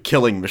into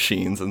killing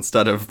machines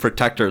instead of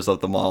protectors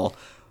of the mall.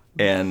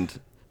 And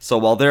so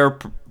while they're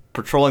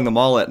patrolling the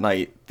mall at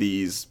night,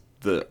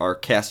 our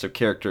cast of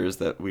characters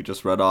that we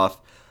just read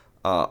off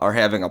are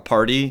having a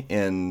party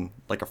in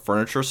like a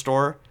furniture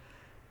store.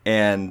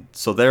 And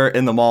so they're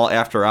in the mall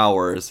after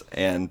hours,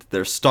 and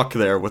they're stuck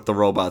there with the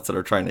robots that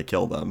are trying to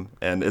kill them.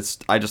 And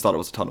I just thought it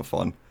was a ton of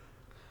fun.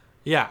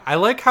 Yeah, I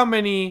like how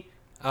many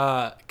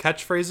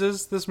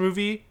catchphrases this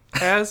movie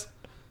has.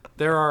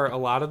 There are a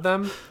lot of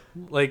them.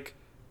 Like,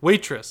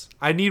 waitress,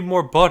 I need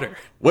more butter.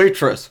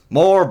 Waitress,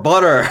 more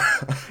butter.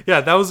 Yeah,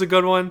 that was a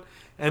good one.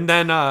 And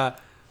then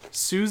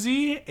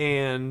Susie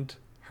and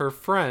her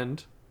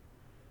friend,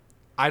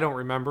 I don't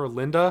remember,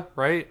 Linda,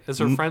 right? Is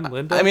her friend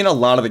Linda? I mean, a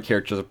lot of the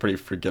characters are pretty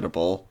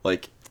forgettable.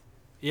 Like,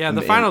 yeah,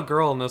 the final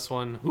girl in this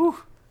one, whew,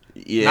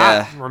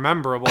 yeah, not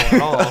memorable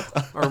at all.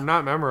 Or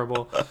not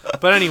memorable.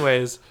 But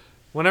anyways,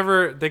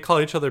 whenever they call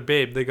each other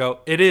babe, they go,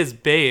 "It is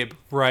babe,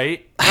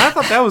 right?" And I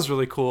thought that was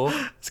really cool.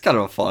 It's kind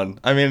of fun.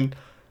 I mean,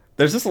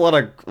 there's just a lot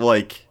of,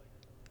 like,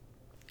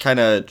 kind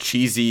of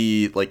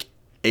cheesy, like,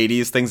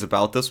 80s things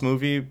about this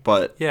movie,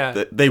 but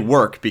yeah, they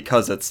work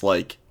because it's,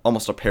 like,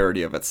 almost a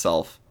parody of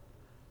itself.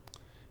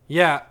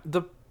 Yeah,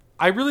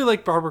 I really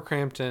like Barbara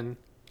Crampton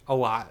a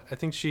lot. I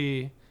think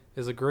she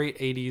is a great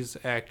 80s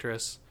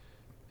actress,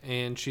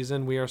 and she's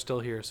in We Are Still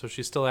Here, so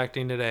she's still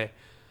acting today.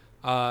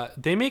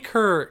 They make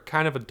her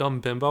kind of a dumb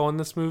bimbo in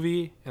this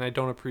movie, and I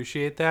don't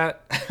appreciate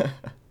that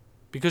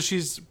because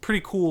she's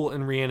pretty cool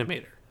in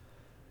Reanimator.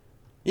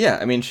 Yeah,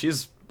 I mean,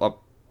 she's a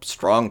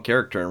strong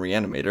character in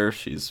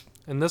Reanimator.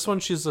 In this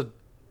one, she's a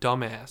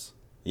dumbass.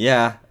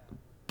 Yeah,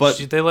 but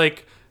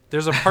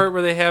there's a part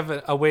where they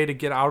have a way to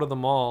get out of the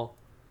mall,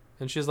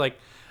 and she's like,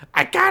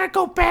 "I gotta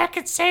go back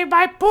and save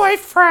my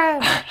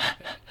boyfriend."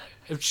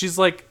 And she's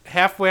like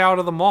halfway out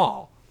of the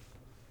mall,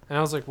 and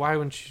I was like, why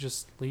wouldn't she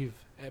just leave?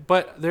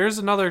 But there's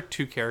another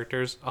 2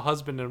 characters, a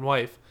husband and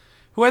wife,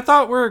 who I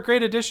thought were a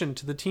great addition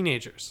to the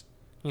teenagers.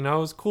 You know,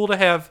 it was cool to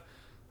have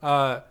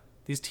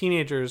these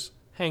teenagers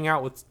hang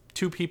out with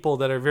 2 people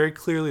that are very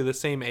clearly the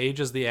same age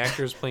as the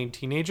actors playing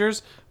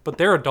teenagers, but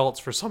they're adults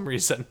for some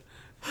reason.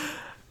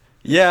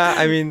 Yeah,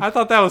 I mean, I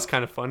thought that was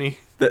kind of funny.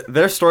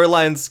 Their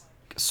storyline's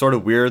sort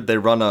of weird. They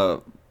run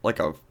a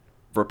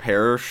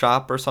repair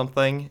shop or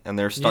something, and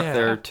they're stuck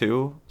there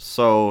too.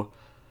 So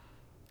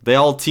they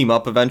all team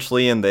up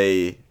eventually, and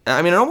it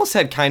almost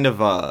had kind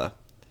of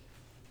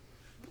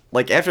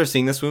like, after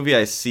seeing this movie,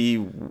 I see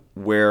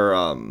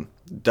where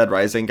Dead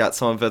Rising got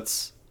some of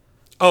its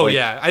Oh, Like,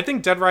 yeah. I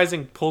think Dead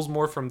Rising pulls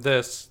more from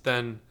this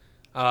than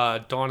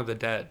Dawn of the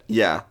Dead.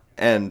 Yeah,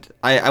 and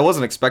I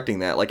wasn't expecting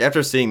that. Like,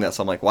 after seeing this,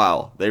 I'm like,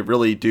 wow, they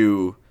really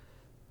do,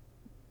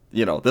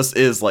 this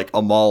is like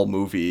a mall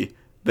movie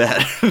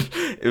that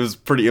it was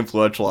pretty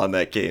influential on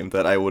that game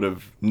that I would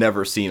have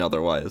never seen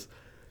otherwise.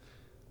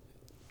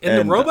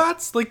 And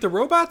the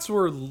robots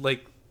were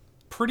like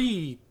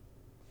pretty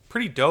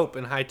dope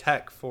and high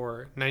tech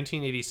for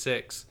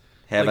 1986.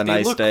 Have like, a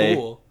nice day.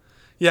 Cool.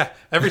 Yeah,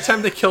 every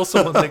time they kill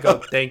someone, they go,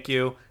 "Thank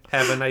you.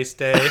 Have a nice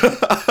day."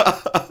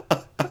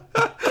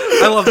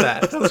 I love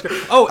that. That was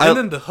great. Oh, and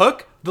then the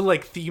hook, the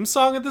like theme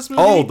song of this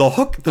movie. Oh, the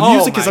hook, the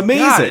music is my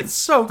amazing. God, it's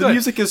so good. The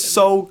music is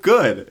so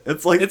good.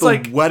 It's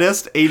the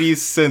wettest 80s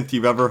synth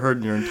you've ever heard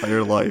in your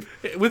entire life.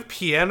 With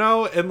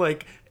piano, and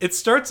like it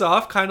starts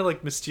off kind of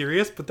like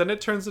mysterious, but then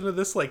it turns into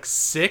this like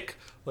sick,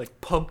 like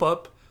pump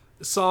up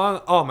song.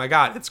 Oh my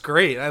God, it's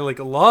great. I like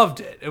loved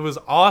it. It was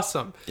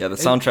awesome. Yeah, the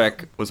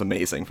soundtrack was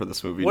amazing for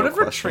this movie. Whatever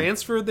no question.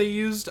 transfer they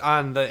used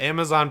on the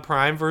Amazon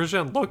Prime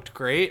version looked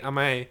great on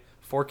my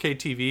 4K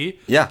TV.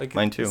 Yeah,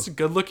 mine too. It's a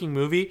good looking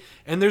movie.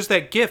 And there's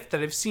that GIF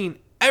that I've seen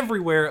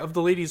everywhere of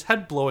the lady's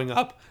head blowing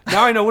up.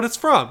 Now I know what it's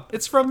from.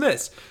 It's from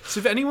this. So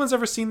if anyone's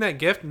ever seen that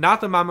GIF,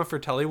 not the Mama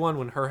Fratelli one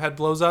when her head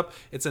blows up,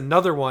 it's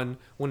another one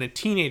when a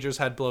teenager's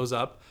head blows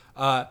up.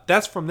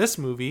 That's from this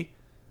movie.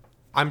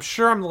 I'm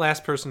sure I'm the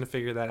last person to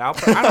figure that out,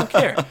 but I don't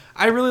care.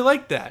 I really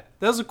like that.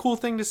 That was a cool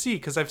thing to see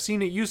because I've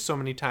seen it used so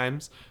many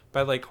times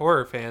by like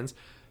horror fans.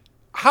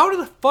 How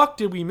the fuck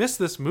did we miss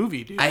this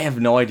movie, dude? I have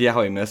no idea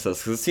how we missed this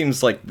because it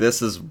seems like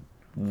this is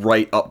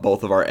right up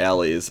both of our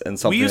alleys and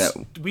something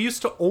we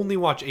used to only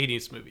watch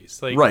 80s movies.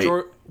 Like,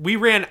 right. We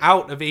ran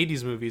out of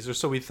 80s movies, or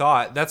so we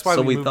thought. That's why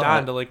we moved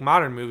on to like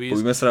modern movies.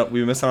 We missed out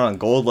on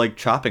Gold Lake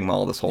Chopping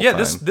Mall this whole time.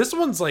 Yeah, this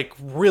one's like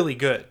really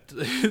good.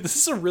 This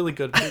is a really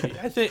good movie.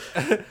 I think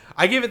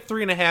I gave it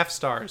 3.5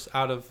 stars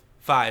out of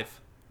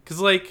 5 because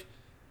like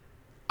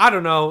I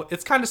don't know,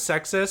 it's kind of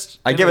sexist.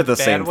 I give it the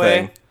same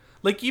thing.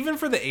 Like even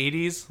for the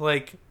 80s,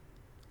 like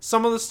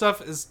some of the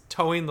stuff is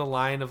towing the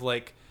line of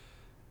like,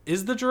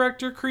 is the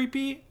director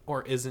creepy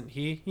or isn't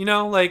he?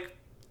 Like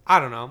I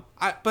don't know.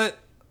 But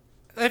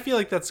I feel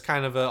like that's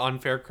kind of an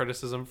unfair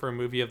criticism for a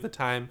movie of the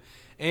time.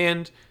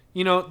 And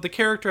the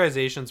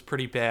characterization's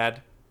pretty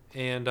bad,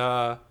 and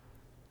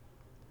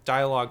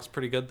dialogue's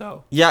pretty good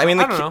though. Yeah, I mean,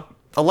 I don't know.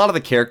 A lot of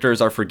the characters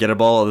are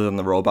forgettable other than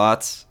the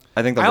robots.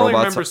 I think the I robots.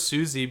 only remember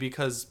Susie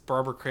because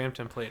Barbara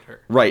Crampton played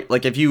her. Right,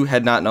 like if you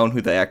had not known who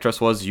the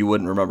actress was, you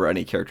wouldn't remember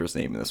any character's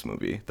name in this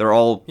movie. They're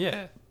all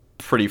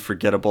pretty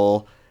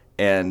forgettable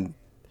and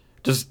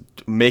just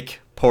make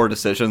poor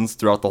decisions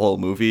throughout the whole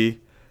movie.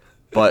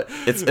 But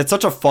it's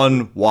such a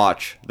fun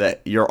watch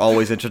that you're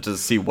always interested to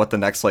see what the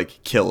next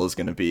like kill is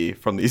going to be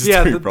from these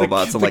three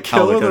robots and like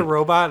how the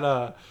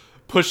robot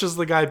pushes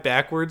the guy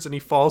backwards and he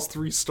falls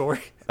 3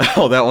 stories.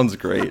 Oh, that one's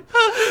great.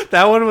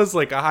 That one was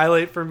like a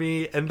highlight for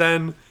me. And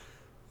then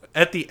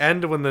at the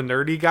end when the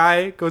nerdy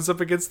guy goes up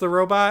against the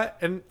robot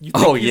and you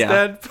think he's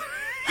dead.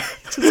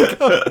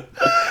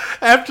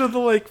 After the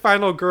like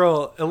final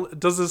girl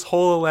does this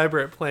whole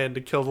elaborate plan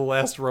to kill the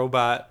last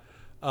robot,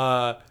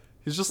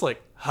 he's just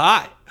like,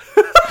 hi.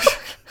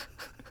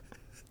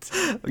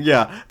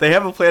 Yeah, they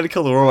have a plan to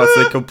kill the robots.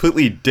 They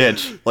completely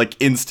ditch like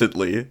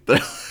instantly.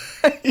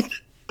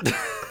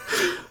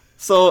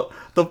 So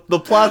the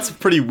plot's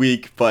pretty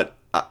weak, but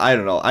I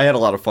don't know. I had a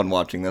lot of fun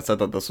watching this. I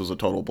thought this was a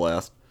total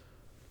blast.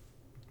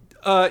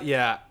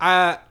 Yeah.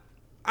 I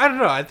don't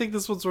know. I think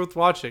this one's worth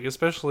watching,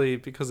 especially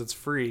because it's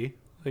free.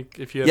 Like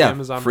if you have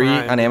Amazon free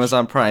Prime, on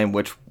Amazon Prime,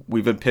 which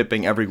we've been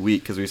pipping every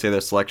week because we say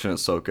their selection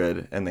is so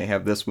good, and they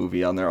have this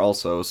movie on there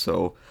also.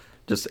 So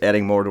just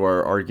adding more to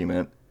our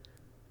argument.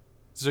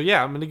 So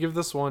yeah, I'm gonna give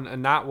this one a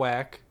not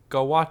whack.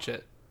 Go watch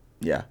it.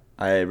 Yeah,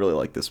 I really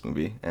like this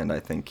movie, and I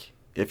think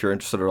if you're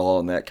interested at all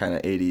in that kind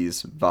of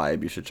 80s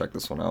vibe, you should check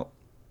this one out.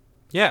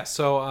 Yeah,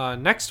 so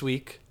next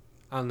week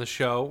on the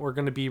show, we're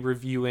going to be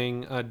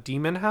reviewing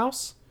Demon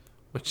House,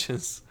 which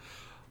is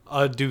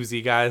a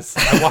doozy, guys.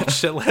 I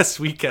watched it last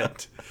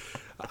weekend.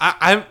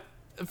 I'm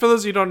for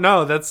those of you who don't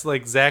know, that's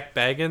like Zach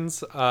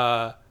Bagans'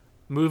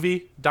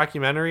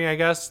 documentary, I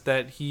guess,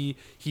 that he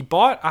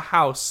bought a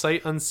house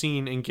sight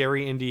unseen in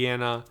Gary,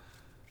 Indiana,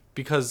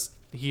 because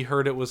he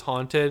heard it was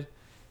haunted,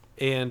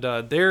 and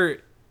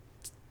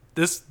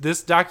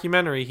this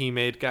documentary he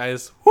made,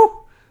 guys,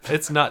 whew,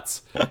 it's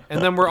nuts.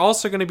 And then we're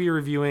also going to be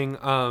reviewing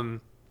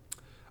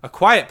A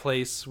Quiet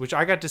Place, which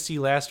I got to see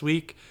last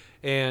week,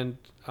 and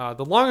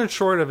the long and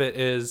short of it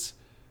is,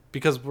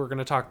 because we're going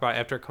to talk about it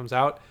after it comes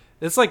out,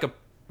 it's like a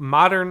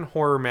modern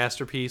horror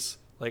masterpiece,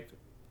 like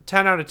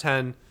 10 out of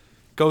 10.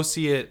 Go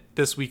see it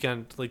this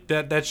weekend. Like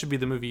that should be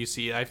the movie you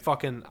see. I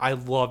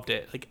loved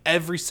it. Like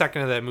every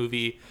second of that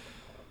movie,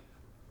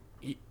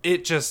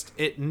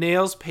 it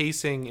nails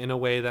pacing in a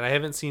way that I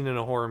haven't seen in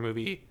a horror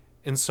movie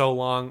in so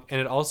long,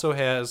 and it also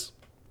has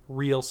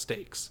real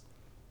stakes.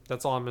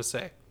 That's all I'm gonna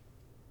say.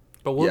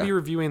 But we'll be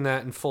reviewing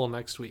that in full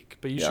next week.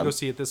 But you should go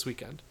see it this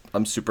weekend.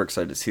 I'm super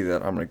excited to see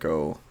that. I'm gonna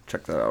go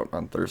check that out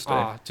on Thursday.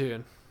 Ah,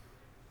 dude,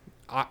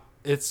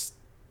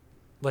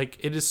 Like,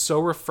 it is so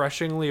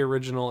refreshingly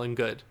original and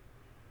good.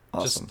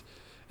 Awesome.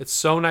 It's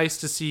so nice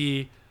to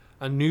see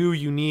a new,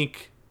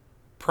 unique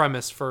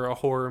premise for a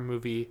horror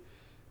movie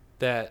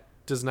that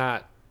does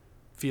not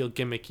feel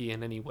gimmicky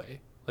in any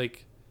way.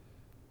 Like,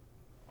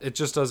 it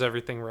just does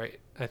everything right,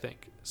 I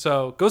think.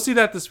 So go see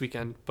that this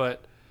weekend.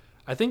 But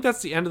I think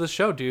that's the end of the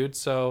show, dude.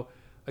 So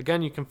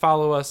again, you can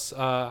follow us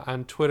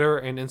on Twitter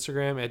and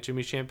Instagram at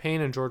Jimmy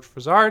Champagne and George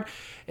Frizard,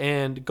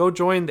 and go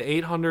join the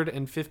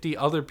 850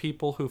 other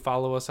people who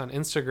follow us on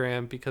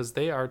Instagram, because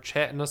they are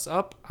chatting us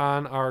up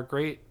on our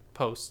great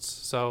posts.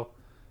 So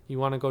you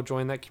want to go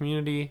join that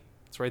community,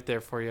 it's right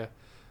there for you.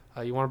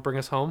 You want to bring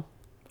us home?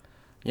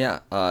 Yeah,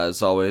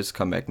 as always,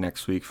 come back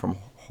next week for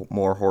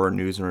more horror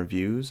news and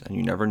reviews, and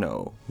you never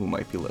know who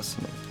might be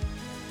listening.